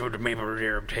like, imagine what the maple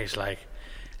syrup tastes like.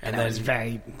 And I was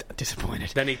very disappointed.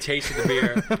 Then he tasted the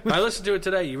beer. I listened to it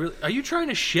today. Are you trying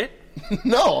to shit?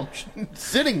 No, I'm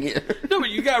sitting here. No, but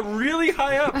you got really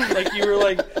high up. Like you were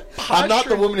like. I'm not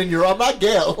the woman in your. I'm not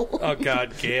Gail. Oh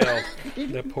God, Gail,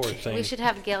 that poor thing. We should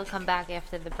have Gail come back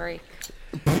after the break.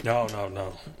 No,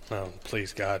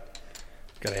 please God,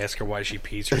 gotta ask her why she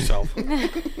pees herself.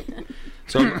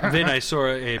 So then I saw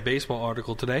a baseball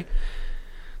article today.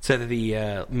 Said that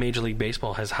the Major League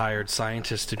Baseball has hired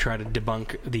scientists to try to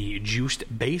debunk the juiced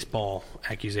baseball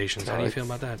accusations. How do you feel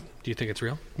about that? Do you think it's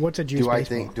real? What's a juice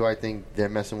baseball? Do I think they're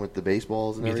messing with the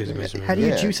baseballs and everything? How do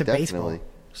you juice a definitely.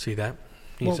 baseball? See that?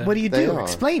 Well, what do you do?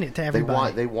 Explain it to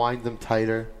everybody. They wind them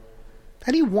tighter.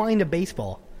 How do you wind a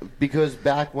baseball? Because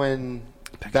back in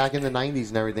the 90s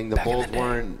and everything, the balls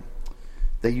weren't.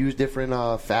 They used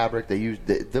different fabric. They used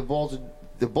the balls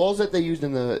that they used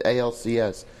in the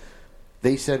ALCS.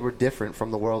 They said were different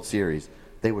from the World Series.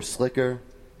 They were slicker.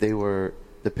 The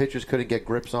pitchers couldn't get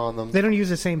grips on them. They don't use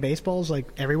the same baseballs like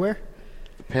everywhere?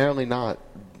 Apparently not.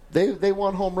 They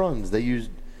won home runs. They use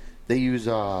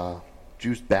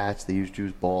juiced bats. They use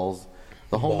juiced balls.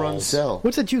 The home runs sell.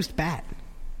 What's a juiced bat?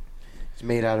 It's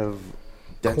made out of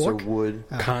denser Cork? wood.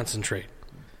 Concentrate.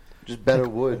 Just better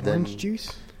wood than orange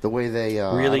juice. The way they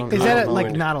really is that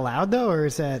not allowed though, or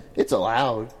is that? It's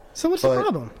allowed. So what's the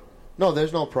problem? No,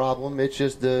 there's no problem. It's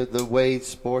just the way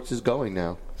sports is going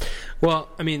now. Well,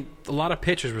 I mean, a lot of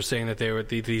pitchers were saying that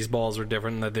these balls were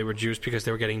different, and that they were juiced because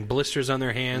they were getting blisters on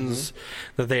their hands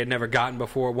that they had never gotten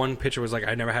before. One pitcher was like,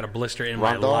 "I never had a blister in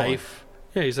my life."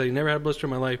 Yeah, he said he never had a blister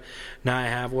in my life. Now I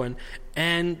have one.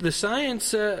 And the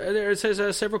science there it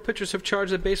says several pitchers have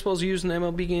charged that baseballs used in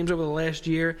MLB games over the last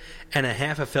year and a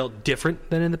half have felt different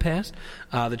than in the past.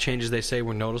 The changes, they say,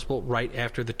 were noticeable right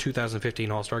after the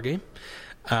 2015 All-Star Game.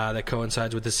 That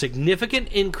coincides with a significant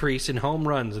increase in home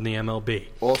runs in the MLB.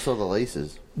 Also the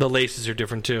laces. The laces are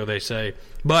different too, they say.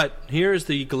 But here's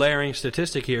the glaring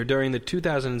statistic here. During the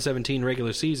 2017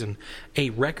 regular season,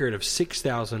 a record of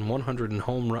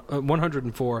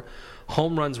 6,104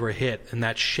 home runs were hit, and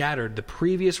that shattered the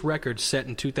previous record set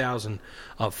in 2000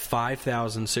 of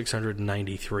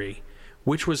 5,693,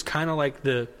 which was kind of like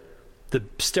the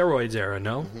steroids era,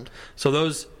 no? So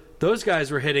those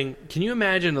guys were hitting. Can you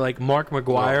imagine, like Mark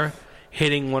McGwire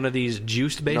hitting one of these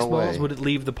juiced baseballs? Would it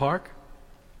leave the park?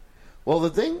 Well,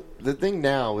 the thing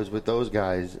now is with those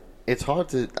guys, it's hard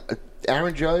to.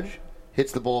 Aaron Judge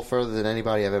hits the ball further than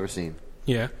anybody I've ever seen.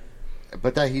 Yeah,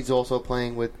 but that he's also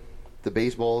playing with the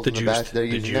baseballs and the bats they're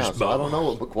using now. So I don't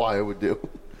know what McGwire would do.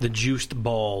 The juiced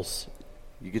balls.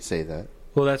 You could say that.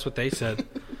 Well, that's what they said.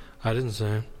 I didn't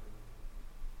say it.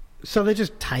 So they're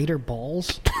just tighter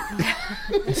balls?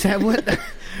 Is that what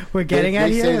we're getting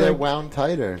at here? They say they're wound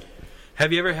tighter.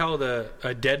 Have you ever held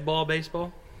a dead ball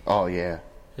baseball? Oh, yeah.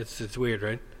 It's weird,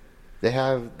 right? They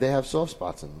have soft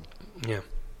spots in them. Yeah.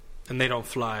 And they don't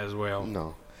fly as well.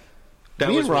 No.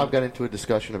 Me and Rob got into a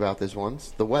discussion about this once.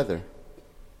 The weather.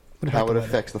 How it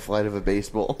affects the flight of a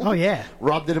baseball. Oh, yeah.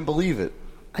 Rob didn't believe it.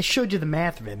 I showed you the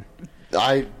math, Vin.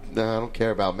 I don't care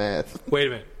about math. Wait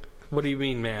a minute. What do you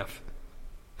mean math?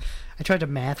 I tried to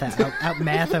out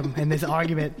math him in this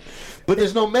argument. But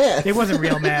there's no math. It wasn't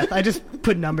real math. I just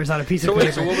put numbers on a piece of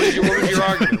paper. So what was your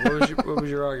argument? What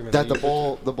was your argument? That the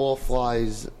ball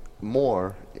flies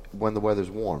more when the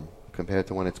weather's warm compared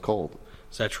to when it's cold.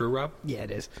 Is that true, Rob? Yeah, it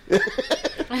is.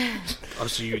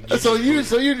 So you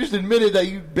just admitted that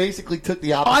you basically took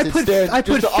the opposite stance. I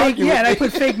put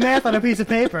fake math on a piece of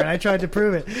paper and I tried to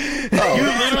prove it. Oh. You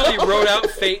literally wrote out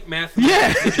fake math.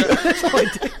 Yeah, that's all I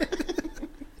did.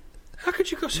 How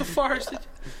could you go so far as to...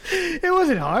 It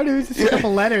wasn't hard. It was just a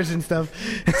couple letters and stuff.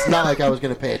 It's not like I was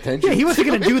going to pay attention. Yeah, he wasn't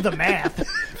going to do the math.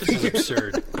 This is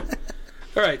absurd.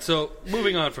 All right, so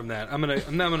moving on from that, I'm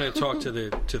now gonna talk to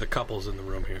the couples in the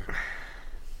room here.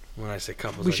 When I say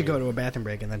couples, we should go to a bathroom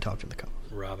break and then talk to the couple.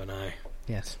 Rob and I.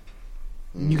 Yes.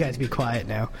 You guys be quiet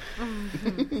now.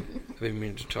 I've been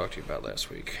meaning to talk to you about last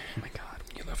week. Oh my God!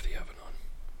 You left the oven on.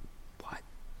 What?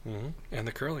 And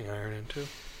the curling iron in too.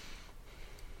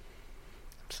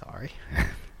 Sorry.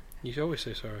 You always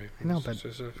say sorry. No, but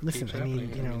listen, I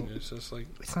mean, it's just like...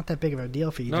 It's not that big of a deal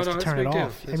for you just to turn it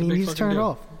off. I mean, you just turn it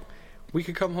off. We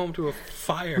could come home to a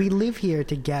fire. We live here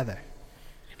together.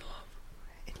 In love.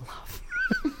 In love.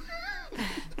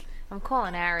 I'm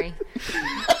calling Ari.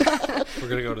 We're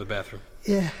gonna go to the bathroom.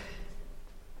 Yeah.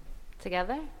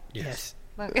 Together? Yes.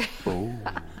 Okay. Oh.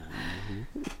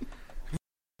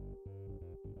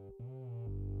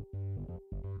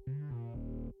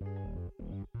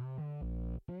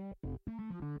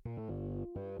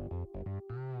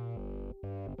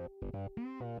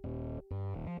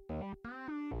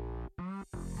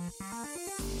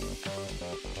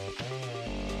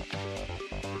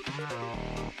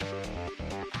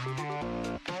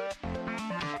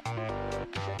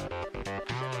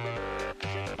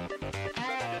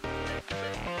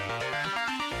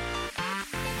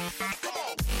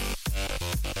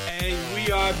 And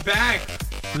we are back,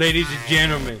 ladies and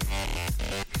gentlemen.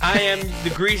 I am the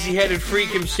greasy-headed freak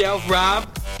himself, Rob,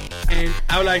 and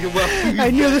I would like to welcome you.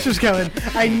 I knew this was coming.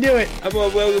 I knew it. I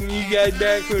want to welcome you guys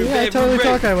back for the Yeah, I bathroom totally break.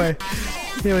 talk that way.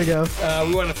 Here we go.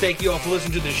 We want to thank you all for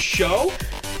listening to the show.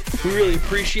 We really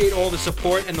appreciate all the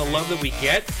support and the love that we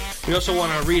get. We also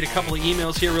want to read a couple of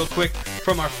emails here real quick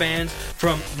from our fans.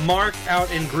 From Mark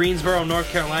out in Greensboro, North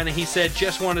Carolina. He said,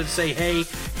 just wanted to say, hey,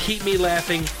 keep me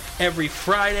laughing every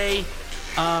Friday.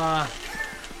 I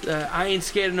ain't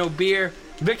scared of no beer.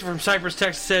 Victor from Cypress,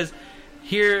 Texas says,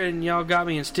 here and y'all got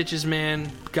me in stitches,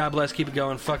 man. God bless, keep it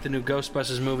going. Fuck the new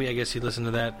Ghostbusters movie. I guess he listened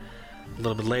to that a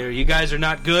little bit later. You guys are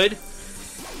not good.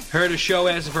 Heard a show,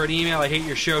 asking for an email. I hate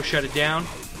your show. Shut it down.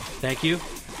 Thank you.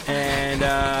 And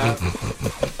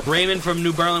Raymond from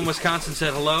New Berlin, Wisconsin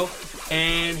said hello.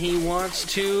 And he wants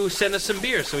to send us some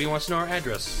beer, so he wants to know our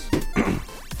address. Yeah,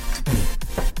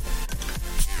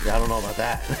 I don't know about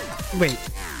that. Wait.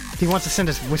 He wants to send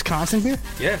us Wisconsin beer?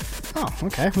 Yeah. Oh,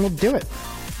 okay. We'll do it.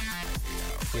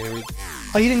 Yeah,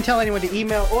 Oh, you didn't tell anyone to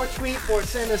email or tweet or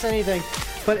send us anything.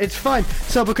 But it's fun.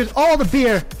 So because all the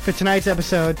beer for tonight's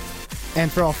episode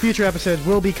and for all future episodes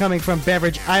will be coming from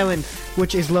Beverage Island,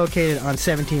 which is located on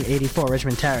 1784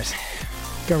 Richmond Terrace.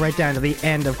 Go right down to the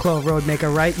end of Clove Road, make a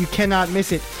right. You cannot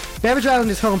miss it. Beverage Island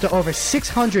is home to over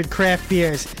 600 craft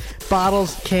beers,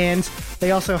 bottles, cans.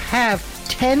 They also have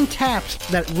 10 taps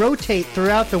that rotate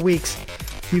throughout the weeks.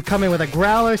 You come in with a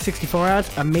growler, 64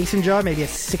 ounce, a mason jar, maybe a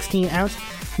 16 ounce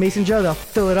mason jar. They'll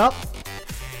fill it up.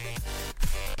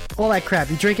 All that crap.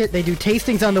 You drink it. They do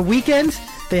tastings on the weekends.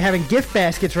 They're having gift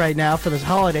baskets right now for the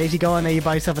holidays. You go in there, you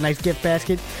buy yourself a nice gift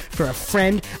basket for a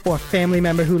friend or family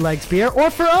member who likes beer,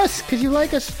 or for us, because you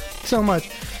like us so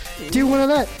much. Do one of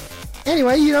that.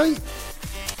 Anyway, you don't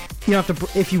have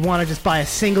to, if you want to just buy a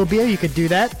single beer, you could do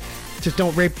that. Just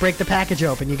don't break the package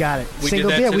open. You got it.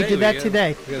 Single beer. We did that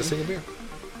today. We got a single beer.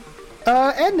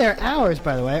 And their hours,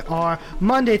 by the way, are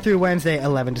Monday through Wednesday,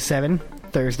 11 to 7.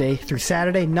 Thursday through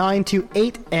Saturday, 9 to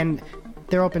 8. And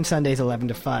they're open Sundays, 11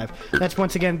 to 5. That's,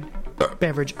 once again,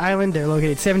 Beverage Island. They're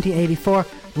located 1784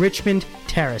 Richmond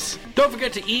Terrace. Don't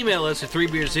forget to email us at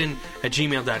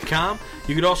 3beersin@gmail.com.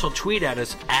 You could also tweet at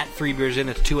us at 3beersin.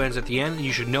 It's 2 N's at the end, and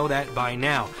you should know that by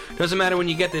now. Doesn't matter when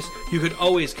you get this. You could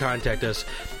always contact us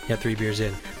at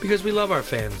 3beersin because we love our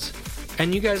fans.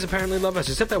 And you guys apparently love us,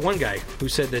 except that one guy who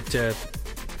said that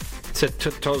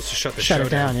told us to shut the show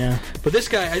down. Yeah. But this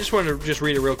guy, I just wanted to just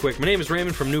read it real quick. My name is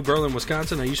Raymond from New Berlin,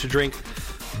 Wisconsin. I used to drink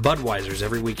Budweisers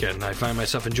every weekend. I find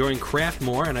myself enjoying craft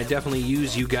more, and I definitely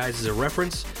use you guys as a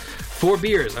reference for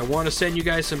beers. I want to send you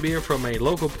guys some beer from a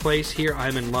local place here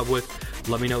I'm in love with.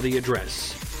 Let me know the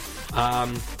address.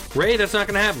 Ray, that's not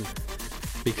going to happen.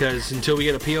 Because until we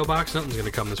get a P.O. box, nothing's going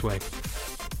to come this way.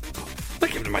 I'm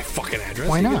not giving my fucking address.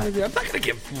 Why not? I'm not going to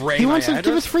give Ray He my wants to address.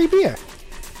 give us free beer.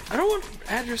 I don't want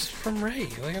address from Ray.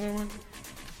 Like, I don't want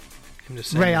him to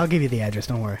say. Ray, I'll give you the address.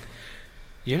 Don't worry.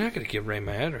 You're not going to give Ray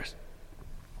my address.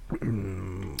 I'll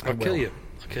kill you.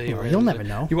 I'll kill you. Well, Ray. you'll never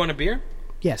know. You want a beer?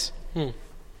 Yes. I'll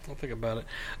think about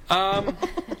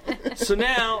it. So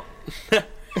now,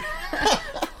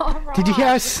 Did you hear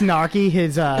how snarky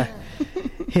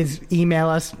his email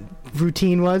us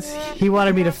routine was? He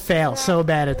wanted me to fail so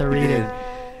bad at the reading.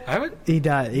 I would He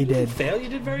did. fail. You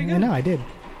did very good. I know, I did.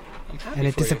 I'm happy And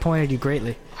it for you. disappointed you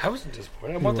greatly. I wasn't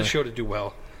disappointed. I want the show to do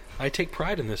well. I take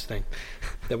pride in this thing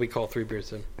that we call 3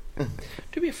 Beers In.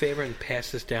 Do me a favor and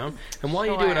pass this down. And while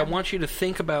you do it, I want you to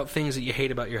think about things that you hate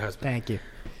about your husband. Thank you.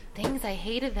 Things I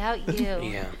hate about you.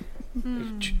 Yeah.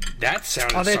 That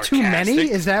sounded Are there sarcastic. too many?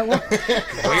 Is that what?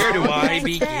 Where do I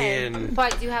begin?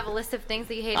 But do you have a list of things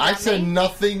that you hate I about said me?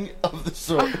 nothing of the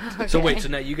sort. So wait, so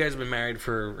now you guys have been married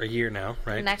for a year now,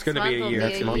 right? Next it's going to be a month year. will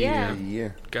be Next month Yeah. will be a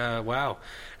year. Wow.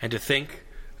 And to think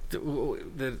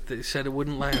that they said it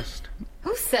wouldn't last.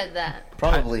 Who said that?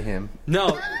 Probably him.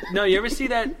 No, you ever see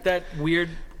that weird,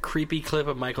 creepy clip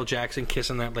of Michael Jackson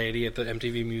kissing that lady at the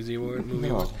MTV Movie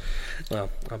Awards? Well,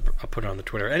 I'll put it on the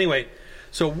Twitter. Anyway,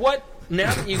 so what,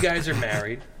 now that you guys are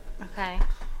married, Okay.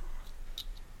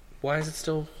 Why is it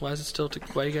still? Why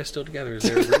are you guys still together? Is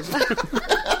there a reason?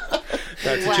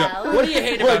 That's a joke. Well. What do you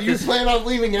hate What, about you this? plan on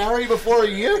leaving Harry before a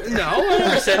year? No, I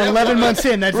never said that. 11 months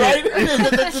in, that's Right?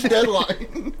 it. That's the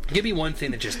deadline. Give me one thing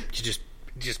that just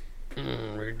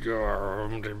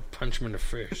punch him in the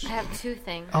face. I have two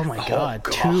things. Oh my god,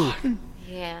 two.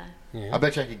 Yeah. I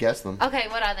bet you I could guess them. Okay,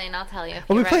 what are they? And I'll tell you. if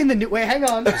Are we you're playing right. the new... Wait, hang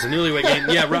on. It's a newlywed game.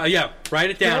 Yeah, write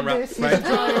it down. Grab this, Right. here's a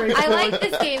dry erase I board. like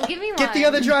this game. Give me one. Get the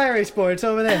other dry erase board. It's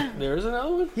over there. There's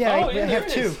another one. Yeah, oh, I there have it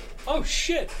two. is. Oh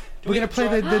shit. Do We're we gonna have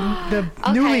play to the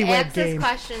Okay, newlywed ask us game.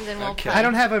 questions and we'll Okay. play. I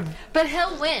don't have a But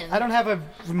he'll win.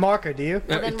 marker. Do you?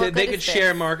 Well, then they what they good could is share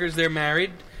this? markers. They're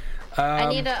married. I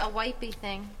need a wipey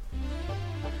thing.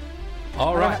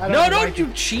 All right. I don't No, have a don't wipe.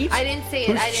 you cheat. I didn't see it.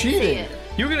 Who's I didn't cheating? see it.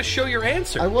 You were gonna show your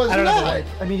answer. I was I don't have a not. wipe.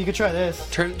 I mean, you could try this.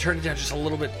 Turn it down just a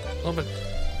little bit. All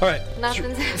right.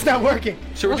 Nothing's. It's not working.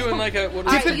 So we're doing like a what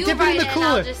is All it? right, you dip it in write the it and cooler.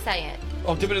 I'll just say it.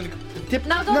 Oh, dip it in the. Dip.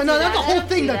 No, don't no, do not that. the I whole don't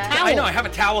thing. do The that. towel. I know. I have a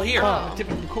towel here. Oh. Dip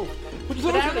it in the cool. But I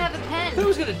don't have a pen. I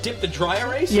was gonna dip the dry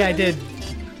erase. Yeah, I did.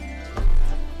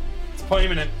 It's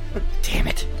permanent. Damn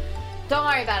it! Don't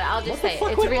worry about it. I'll just What the say it. fuck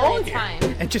It's went really wrong it's here? fine.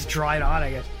 It just dried on,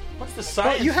 I guess. What's the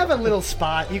Well, size? you have a little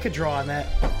spot. You could draw on that.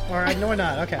 All right, no, we're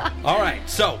not. Okay. All right.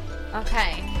 So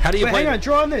Okay. how do you Wait, play? hang on.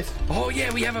 Draw on this. Oh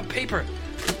yeah, we have a paper.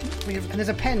 And there's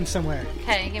a pen somewhere.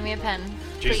 Okay, give me a pen.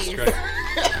 Jesus Please.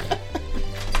 Christ.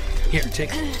 Here, take.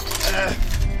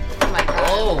 Oh my god.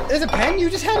 Oh. There's a pen. You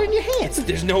just had it in your hands.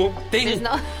 There's no thing. There's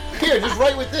no. Here, just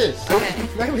write with this. Okay.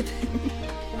 Right with.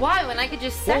 Why? When I could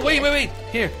just say Oh, wait. it.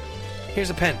 Here. Here's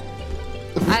a pen.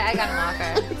 I got a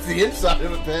marker. It's the inside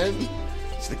of a pen.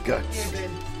 It's the guts.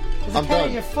 There's a I'm pen done.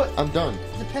 at your foot. I'm done.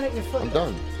 There's a pen at your foot. I'm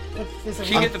done. There's a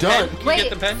Can you I'm get the done. pen? Can you Wait, get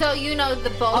the pen? so you know the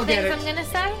I'll both get things it. I'm gonna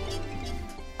say?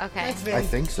 Okay. Thanks, I Vin.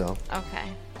 think so.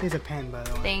 Okay. There's a pen, by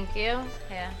the way. Thank you.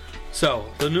 Yeah. So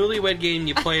the newlywed game,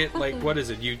 you play it like what is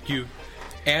it? You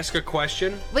ask a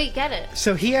question. Wait, get it.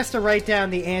 So he has to write down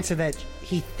the answer that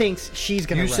he thinks she's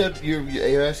gonna You write. said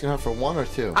you're asking her for one or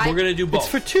two? I- We're gonna do both. It's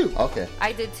for two. Okay.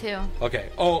 I did too. Okay.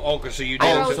 Oh, okay. So you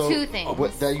I did. wrote so two things.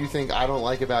 What that you think I don't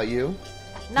like about you?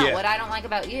 No, Yeah. what I don't like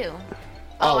about you.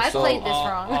 Oh, Oh, I so- played this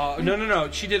wrong. No.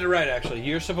 She did it right actually.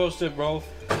 You're supposed to both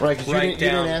Right, because you write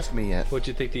didn't down ask me yet. what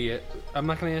you think the. I'm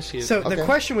not gonna ask you. So the Okay.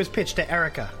 question was pitched to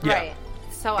Erica, yeah. Right.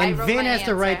 So I and wrote Vin my has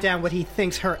to write answer. down what he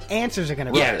thinks her answers are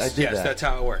gonna be. Right. Yes, I did that. that's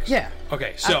how it works. Yeah.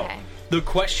 Okay, so Okay. the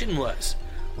question was,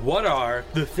 what are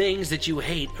the things that you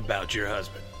hate about your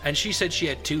husband? And she said she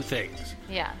had two things.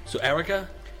 Yeah. So Erica,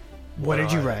 What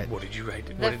did you are- write? What did you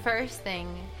write? The first thing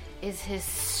is his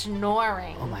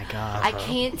snoring. Oh my god. I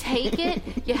can't take it.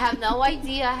 You have no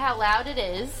idea how loud it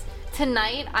is.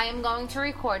 Tonight, I am going to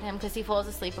record him because he falls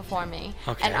asleep before me,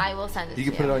 Okay. and I will send it You to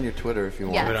can put it on your Twitter if you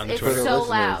want. Yes, Put it on the it's Twitter. so Listeners.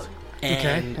 loud. Okay.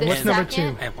 And, And what's The number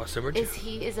second two? and what's number two? Is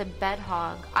he is a bed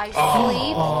hog. I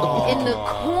sleep in the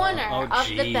corner Oh, of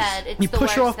the jeez. bed. It's You the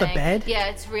push her worst off the thing. bed? Yeah,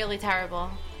 it's really terrible.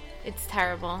 It's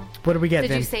terrible. What do we get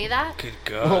Did then? you say that? Good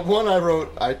Well, God. one I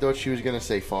wrote, I thought she was gonna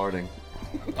say farting.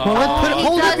 Well, let's put, He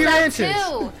hold does up your that answers.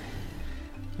 too.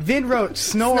 Vin wrote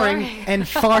snoring, Snoring. and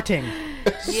farting.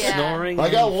 Yeah. Snoring. I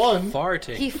got and one.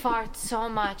 Farting. He farts so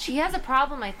much. He has a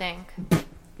problem, I think.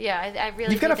 Yeah, I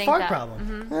really You've got do a think fart that.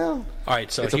 problem. Well, All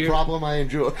right, so it's a here, problem I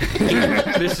enjoy.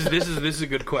 this is a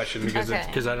good question because Okay.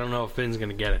 I don't know if Vin's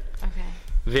gonna get it. Okay.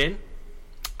 Vin,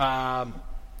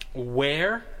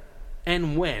 where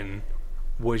and when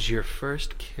was your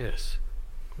first kiss?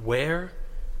 Where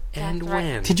and That's right.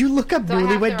 when? Did you look up Do I have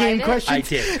to newlywed game write it? questions?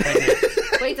 I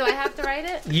did. Wait, do I have to write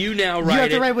it? You now You write have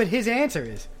to it. write what his answer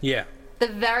is. Yeah. The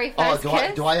very Oh, first do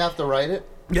kiss? I have to write it?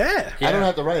 Yeah. Yeah. I don't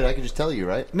have to write it. I can just tell you,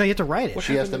 right? No, you have to write it.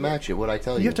 She has to match it. What I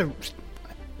tell you. You have to.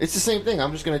 It's the same thing.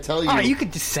 I'm just gonna tell you. Oh, you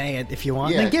could just say it if you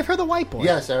want. Yeah. Then give her the whiteboard.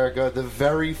 Yes, Erica. The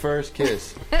very first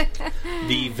kiss.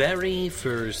 The very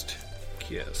first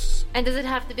kiss. And does it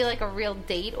have to be like a real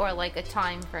date or like a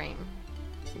time frame?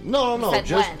 No, no, no. Said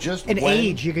when. Just An when.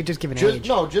 age. You could just give an Just age.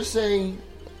 no. Just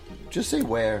say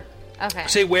where. Okay.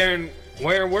 Say where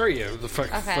were you? The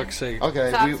Okay. fuck's sake. Okay.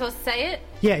 So I'm supposed to say it?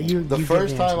 Yeah, you. the you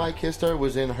first give time answer. I kissed her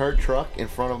was in her truck in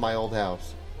front of my old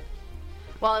house.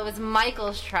 Well, it was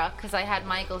Michael's truck because I had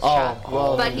Michael's Oh, truck.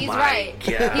 well, But he's my right.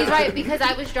 God. He's right because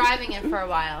I was driving it for a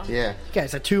while. Yeah. You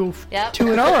guys are 2-0 Yep.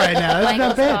 right now. That's not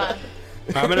Michael's bad.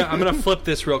 dog. I'm gonna flip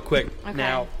this real quick. Okay.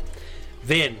 Now,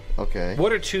 Vin, Okay.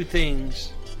 what are two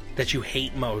things that you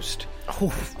hate most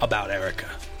about Erica?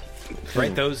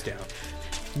 Write those down.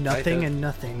 Nothing Right, and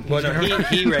nothing. Well, He's no,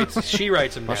 gonna- she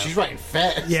writes them down. Oh, she's writing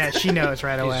fast. Yeah, she knows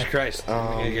right away. Jesus Christ.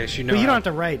 I guess you know. But you don't how- have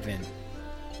to write, Vin.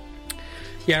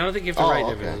 Yeah, I don't think you have to Oh, write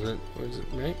okay. them. Is it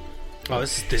right? Oh,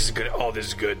 this is good. Oh, this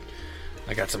is good.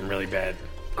 I got some really bad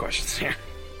questions here.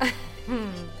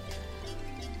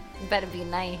 You better be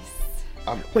nice.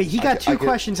 Wait, he got two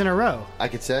questions in a row. I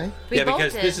could say? We Yeah, both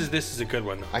because did. this is a good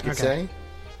one though. I could Okay. say?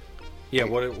 Yeah,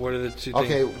 what are the two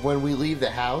Okay, things? when we leave the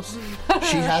house,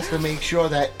 she has to make sure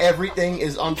that everything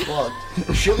is unplugged.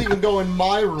 She'll even go in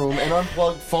my room and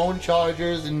unplug phone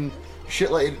chargers and shit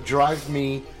like it drives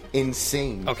me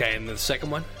insane. Okay, and the second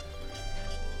one?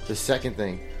 The second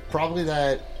thing, probably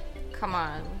that Come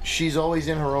on. she's always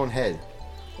in her own head.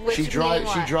 Which She drives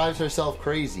mean what? herself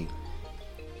crazy.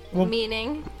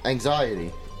 Meaning, Anxiety.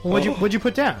 What'd you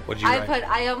put down? What'd you I write?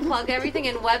 unplug everything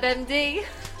in WebMD.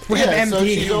 Yeah, so WebMD.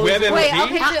 she's always, WebMD? Wait,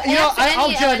 okay, so You know, ask I'll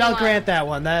any- judge. I'll anyone. grant that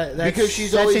one. That's, because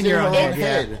she's that's always in your her own own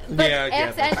head. head. But Yeah, I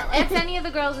get that. ask any of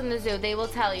the girls in the zoo. They will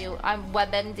tell you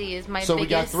WebMD is my So we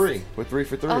got biggest. 3. We're 3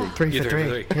 for 3. Oh. Three You're for three for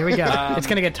three. three. Here we go. It's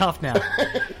gonna get tough now.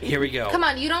 Here we go. Come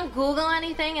on, you don't Google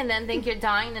anything and then think you're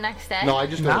dying the next day? No, I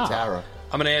just go Nah. to Tara.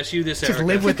 I'm going to ask you this, Just Erica.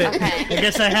 live with it. Okay. I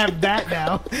guess I have that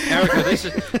now. Erica, this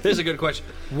is a good question.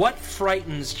 What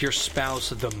frightens your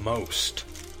spouse the most?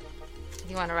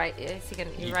 You want to write? Is he gonna?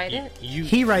 You write it?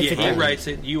 He writes yeah, it He down. writes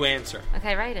it. You answer.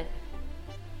 Okay, write it.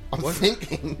 I'm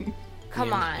thinking.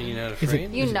 Come on. You're not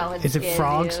afraid? You know it is it scares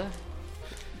frogs? you.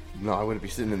 No, I wouldn't be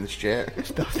sitting in this chair.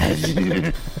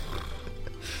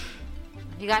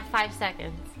 You got 5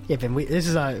 seconds. Yeah, Ben, we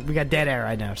got dead air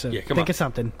right now. So Yeah, come think on. of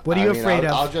something. What are I you mean, afraid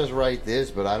I'll of? just write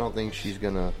this, but I don't think she's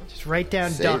gonna. Just write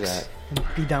down say ducks that. and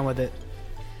be done with it.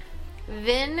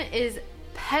 Vin is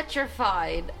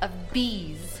petrified of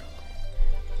bees.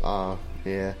 Yeah.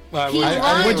 Well, He I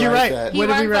runs. What'd you write? that. What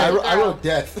did we runs write? I wrote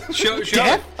death. show.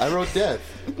 Death? I wrote death.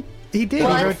 He did.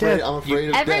 What? He I'm wrote afraid, death. I'm afraid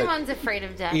of death. Everyone's afraid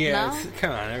of death. Yeah, no?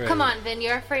 come on. everybody. Come on, Vin.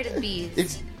 You're afraid of bees.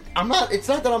 It's. I'm not. It's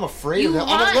not that I'm afraid You of them.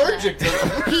 run. I'm allergic to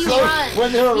them. He so runs.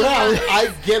 when they're He around, runs.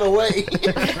 I get away.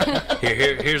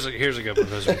 Here's a good one.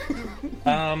 This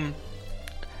one.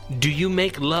 Do you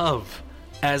make love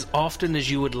as often as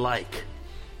you would like?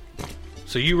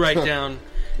 So you write down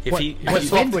if What- he. what if-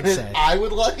 Vin would say. I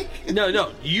would like.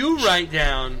 no. You write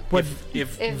down What-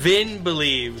 if if- Vin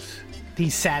believes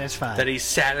He's satisfied. that he's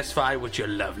satisfied with your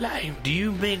love life. Do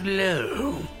you make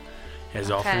love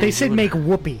as often? They as said you would make like?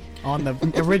 whoopee on the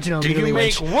original. Do you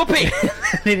make Newlyweds. whoopee?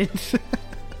 They didn't.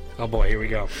 Oh boy, here we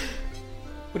go.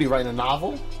 What are you writing a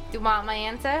novel? Do you want my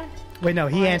answer? Wait, no.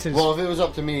 He answers. Well, if it was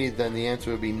up to me, then the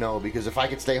answer would be no. Because if I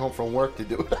could stay home from work to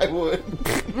do it, I would.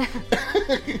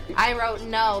 I wrote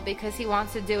no because he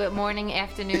wants to do it morning,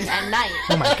 afternoon, and night.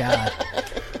 Oh my god.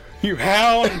 You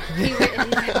hound. He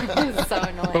was so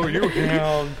annoying. Oh, you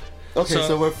hound. Okay, So-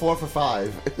 so we're 4 for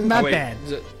 5. Not Wait, bad.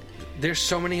 There's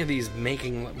so many of these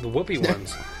making the whoopee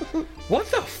ones. What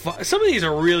the fuck? Some of these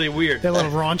are really weird. They're a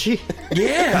little raunchy.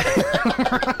 Yeah.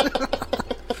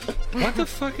 What the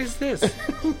fuck is this?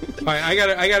 All right, I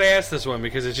gotta ask this one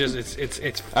because it's just it's.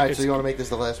 All right, it's so you want to make this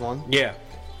the last one? yeah.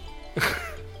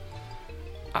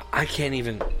 I can't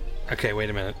even. Okay, wait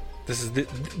a minute. This is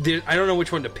I don't know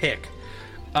which one to pick.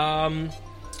 What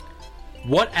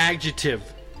adjective,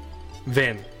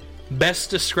 Vin, best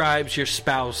describes your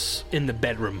spouse in the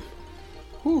bedroom?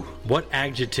 What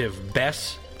adjective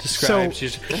best describes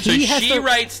your? So he has she to-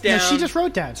 writes down. No, she just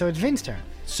wrote down, so it's Vin's turn.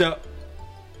 So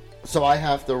So I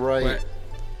have to write. what,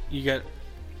 you got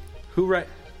who write?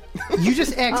 You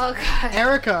just asked Oh, God.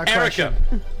 Erica a question.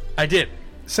 Erica. I did.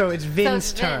 So it's So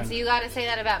Vin's it's turn. Vin, so you got to say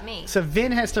that about me. So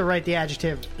Vin has to write the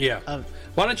adjective. Yeah. Of-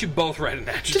 Why don't you both write an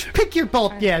Just adjective? pick your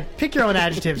both. Yeah, pick your own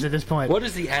adjectives at this point. What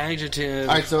is the adjective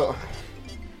All right, so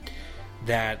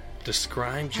that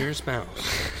describes your spouse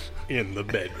in the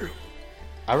bedroom?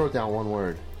 I wrote down one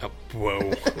word. Oh,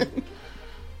 whoa.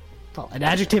 Well, an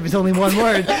adjective is only one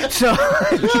word. So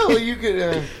No, well, you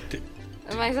could.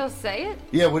 Am I supposed to say it?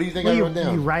 Yeah, what do you think I you, wrote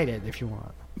down? you write it if you want.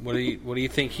 What do you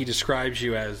think he describes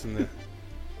you as in the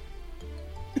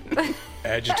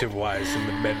adjective wise in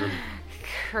the bedroom?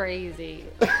 Crazy.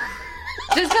 Just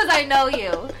because I know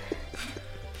you.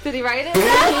 Did he write it?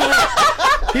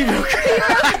 He wrote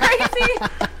crazy.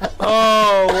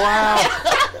 Oh wow.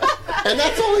 And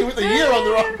that's only with a year on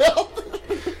the wrong belt.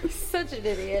 Such an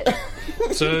idiot.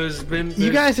 So it's been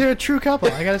You guys are a true couple.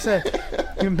 I gotta say,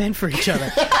 you're meant for each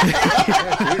other.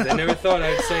 I never thought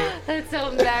I'd say That's so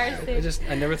embarrassing.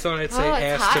 I never thought I'd say Oh, it's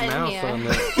ass hot to in mouth here.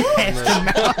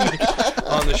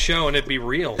 on the show and it'd be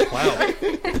real. Wow.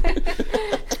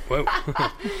 Whoa.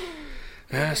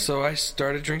 So I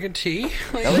started drinking tea.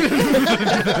 That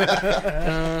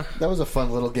was a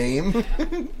fun little game.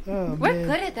 We're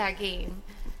good at that game.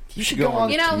 You should go on.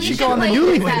 You know, we should should go on the play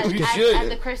Newlyweds. this We at, should. at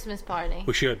the Christmas party.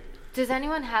 We should. Does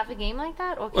anyone have a game like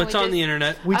that? Or can Well, it's we on just... the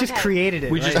internet. We just Okay. created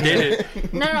it. We just right? did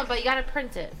it. No, but you gotta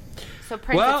print it. So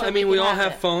print it Well, so I mean, can we all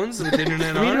have it. phones with the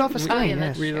internet on. Read it off the We- screen. Oh, yeah, yeah.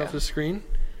 that's Read it true. off the screen.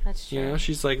 That's true. You know,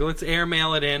 she's like, let's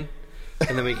airmail it in,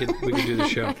 and then we could do the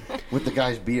show. With the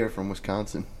guy's beer from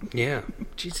Wisconsin. Yeah.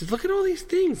 Jesus, look at all these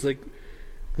things. Like,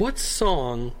 what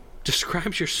song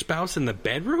describes your spouse in the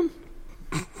bedroom?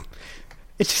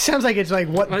 It just sounds like it's like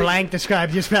what blank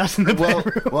describes your spouse in the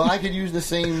bedroom. Well, I could use the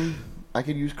same. I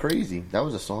could use "Crazy." That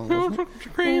was a song, wasn't it?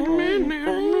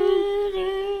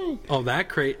 Oh, that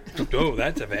crazy. Oh,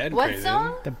 that's a bad What crazy.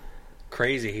 song?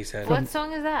 Crazy, he said. What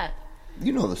song is that?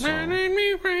 You know the song.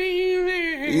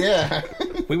 Yeah.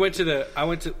 We went to the. I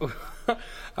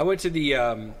went to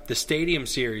the Stadium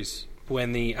Series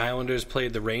when the Islanders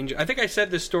played the Rangers. I think I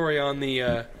said this story on the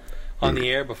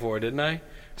air before, didn't I?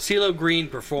 CeeLo Green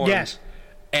performed Yes.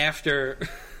 after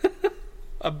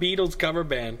a Beatles cover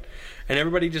band, and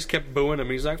everybody just kept booing him.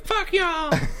 He's like, "Fuck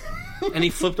y'all," and he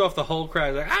flipped off the whole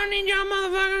crowd. He's like, "I don't need y'all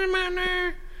motherfuckers in my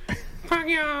there. Fuck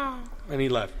y'all," and he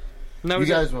left. And that You was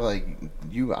guys it. were like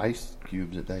ice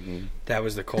cubes at that game. That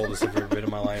was the coldest I've ever been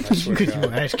in my life. I swear to Because you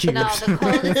God. Ice Cubes. No, the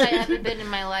coldest I ever been in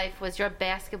my life was your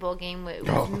basketball game with me,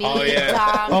 Oh, yeah.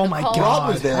 Tom, Oh my Nicole. God! Rob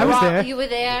was there. I was Rob, there. you were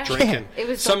there. Drinking. It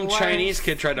was the Some worst. Chinese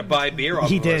kid tried to buy beer off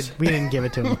He of did. us. We didn't give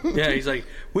it to him. Yeah, he's like,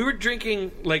 we were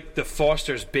drinking like the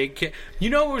Foster's big can.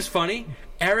 You know what was funny?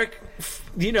 Eric's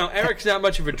not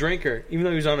much of a drinker, even though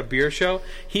he was on a beer show.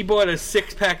 He bought a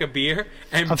 6-pack of beer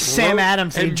and Of Sam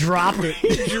Adams, and he dropped it.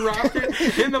 He dropped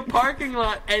it in the parking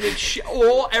lot, and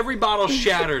every bottle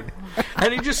shattered.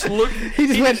 And he just looked. He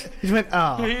just went,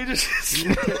 oh. He just.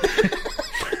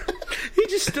 He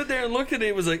just stood there and looked at it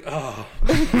and was like, oh.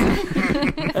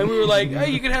 And we were like,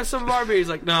 hey, you can have some of our beer. He's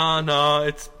like, no,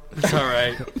 it's all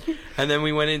right. And then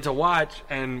we went in to watch,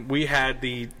 and we had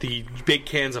the big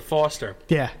cans of Foster.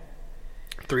 Yeah.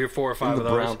 3 or 4 or 5 In of the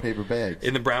those. brown paper bags.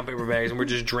 In the brown paper bags, and we're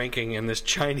just drinking, and this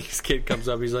Chinese kid comes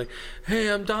up. He's like, hey,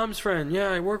 I'm Dom's friend. Yeah,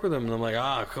 I work with him. And I'm like,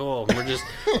 cool. And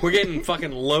we're getting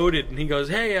fucking loaded. And he goes,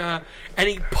 hey, and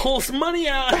he pulls money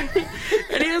out.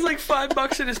 And he has like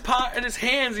 $5 in his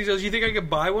hands. He goes, you think I could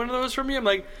buy one of those from you? I'm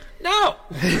like, no.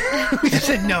 We just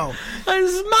said no.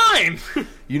 This is mine.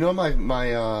 You know my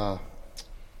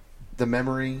the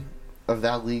memory of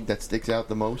that league that sticks out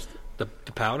the most? The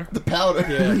powder? The powder.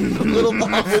 Yeah. The little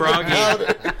Bob with the Froggy.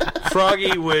 powder.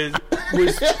 Froggy was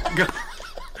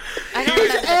I don't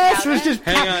remember Ass the was powder. just.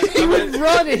 Hang on. He would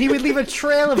run and he would leave a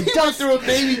trail of He went dust. through a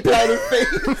baby powder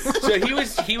face. So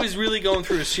he was really going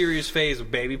through a serious phase of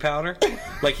baby powder.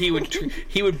 Like he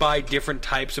would buy different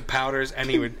types of powders, and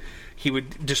he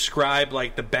would describe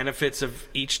like the benefits of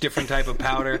each different type of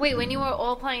powder. Wait, when you were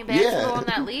all playing basketball Yeah. in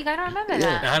that league? I don't remember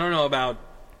that. I don't know about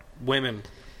women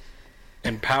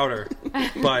and powder,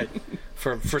 but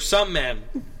for some men,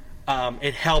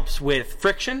 it helps with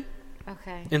friction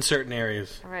Okay. in certain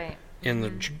areas. Right. In the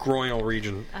groinal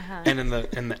region and in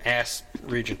the ass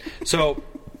region. So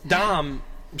Dom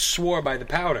swore by the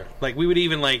powder. Like he would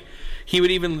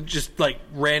even just like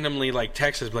randomly like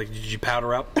text us like, did you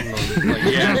powder up? And I'm like,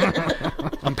 yeah,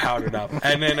 I'm powdered up.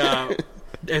 And then I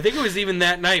think it was even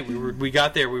that night we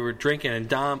got there, we were drinking, and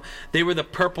Dom, they were the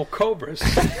Purple Cobras,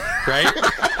 right?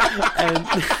 And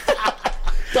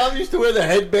Tom used to wear the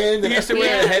headband. he used to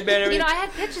wear a headband and You everything. know, I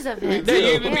had pictures of him.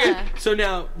 Yeah. So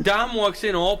now Dom walks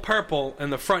in all purple in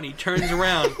the front. He turns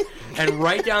around, and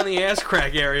right down the ass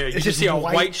crack area, you just just see a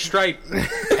white. white stripe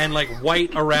and like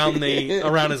white around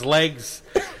his legs.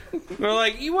 We're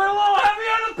like, you went a little heavy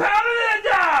on the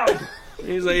powder there, Dom.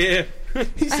 He's like, yeah.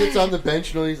 He sits on the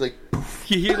bench and he's like,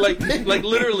 He like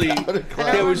literally, Powder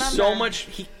cloud. there was remember. so much.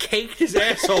 He caked his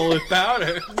asshole with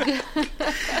powder,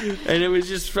 and it was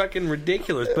just fucking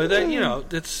ridiculous. But then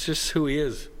that's just who he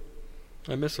is.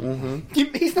 I miss him.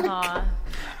 He's not.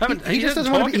 Aw. He He just doesn't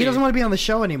doesn't want talk to be. He doesn't anymore. want to be on the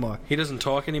show anymore. He doesn't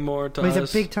talk anymore to But he's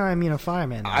us. a big time,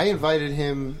 fireman. I invited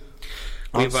him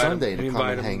We on invite Sunday him, to we come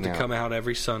invite and him hang to out. come out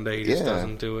every Sunday. He just Yeah.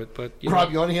 doesn't do it. But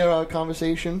Rob, you want to hear our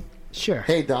conversation? Sure.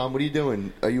 Hey, Dom, what are you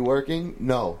doing? Are you working?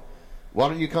 No. Why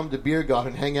don't you come to Beer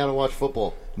Garden, hang out and watch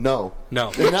football? No. no,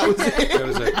 And that was it. that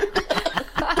was it.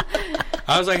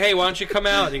 I was like, hey, why don't you come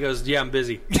out? And he goes, yeah, I'm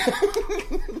busy.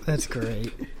 That's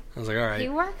great. I was like, all He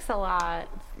right, works a lot.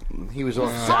 He was on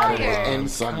Tired. Saturday and come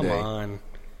Sunday. on,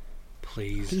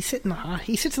 please. He sits in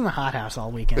the hot house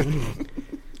all weekend. What do you mean?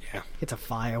 Yeah. Gets a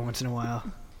fire once in a while.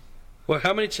 Well,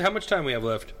 how much time we have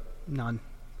left? None.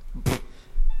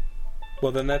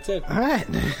 Well, then that's it. All right.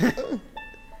 That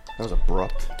was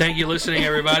abrupt. Thank you, listening,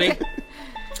 everybody.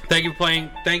 Thank you for playing.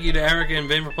 Thank you to Erica and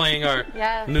Vin for playing our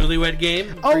Yeah. newlywed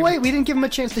game. Oh wait, we didn't give him a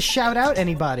chance to shout out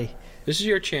anybody. This is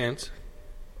your chance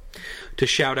to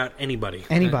shout out anybody.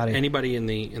 Anybody. Anybody in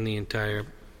the entire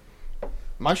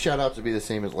My shout outs would be the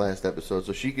same as last episode,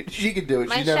 so she could do it.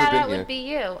 My She's never shout been out here. would be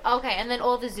you. Okay, and then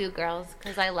all the zoo girls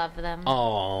because I love them.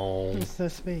 Oh. It's so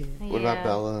sweet. What about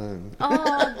Bella? And...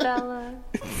 Oh, Bella.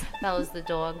 Bella's the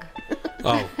dog.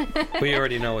 Oh, we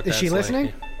already know what Is that's she listening?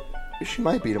 like. She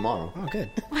might be tomorrow. Oh, good.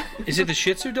 Is it the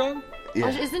Shih Tzu dog? Yeah. Oh,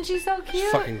 isn't she so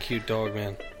cute? Fucking cute dog,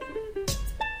 man.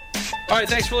 All right,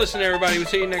 thanks for listening, everybody. We'll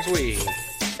see you next week.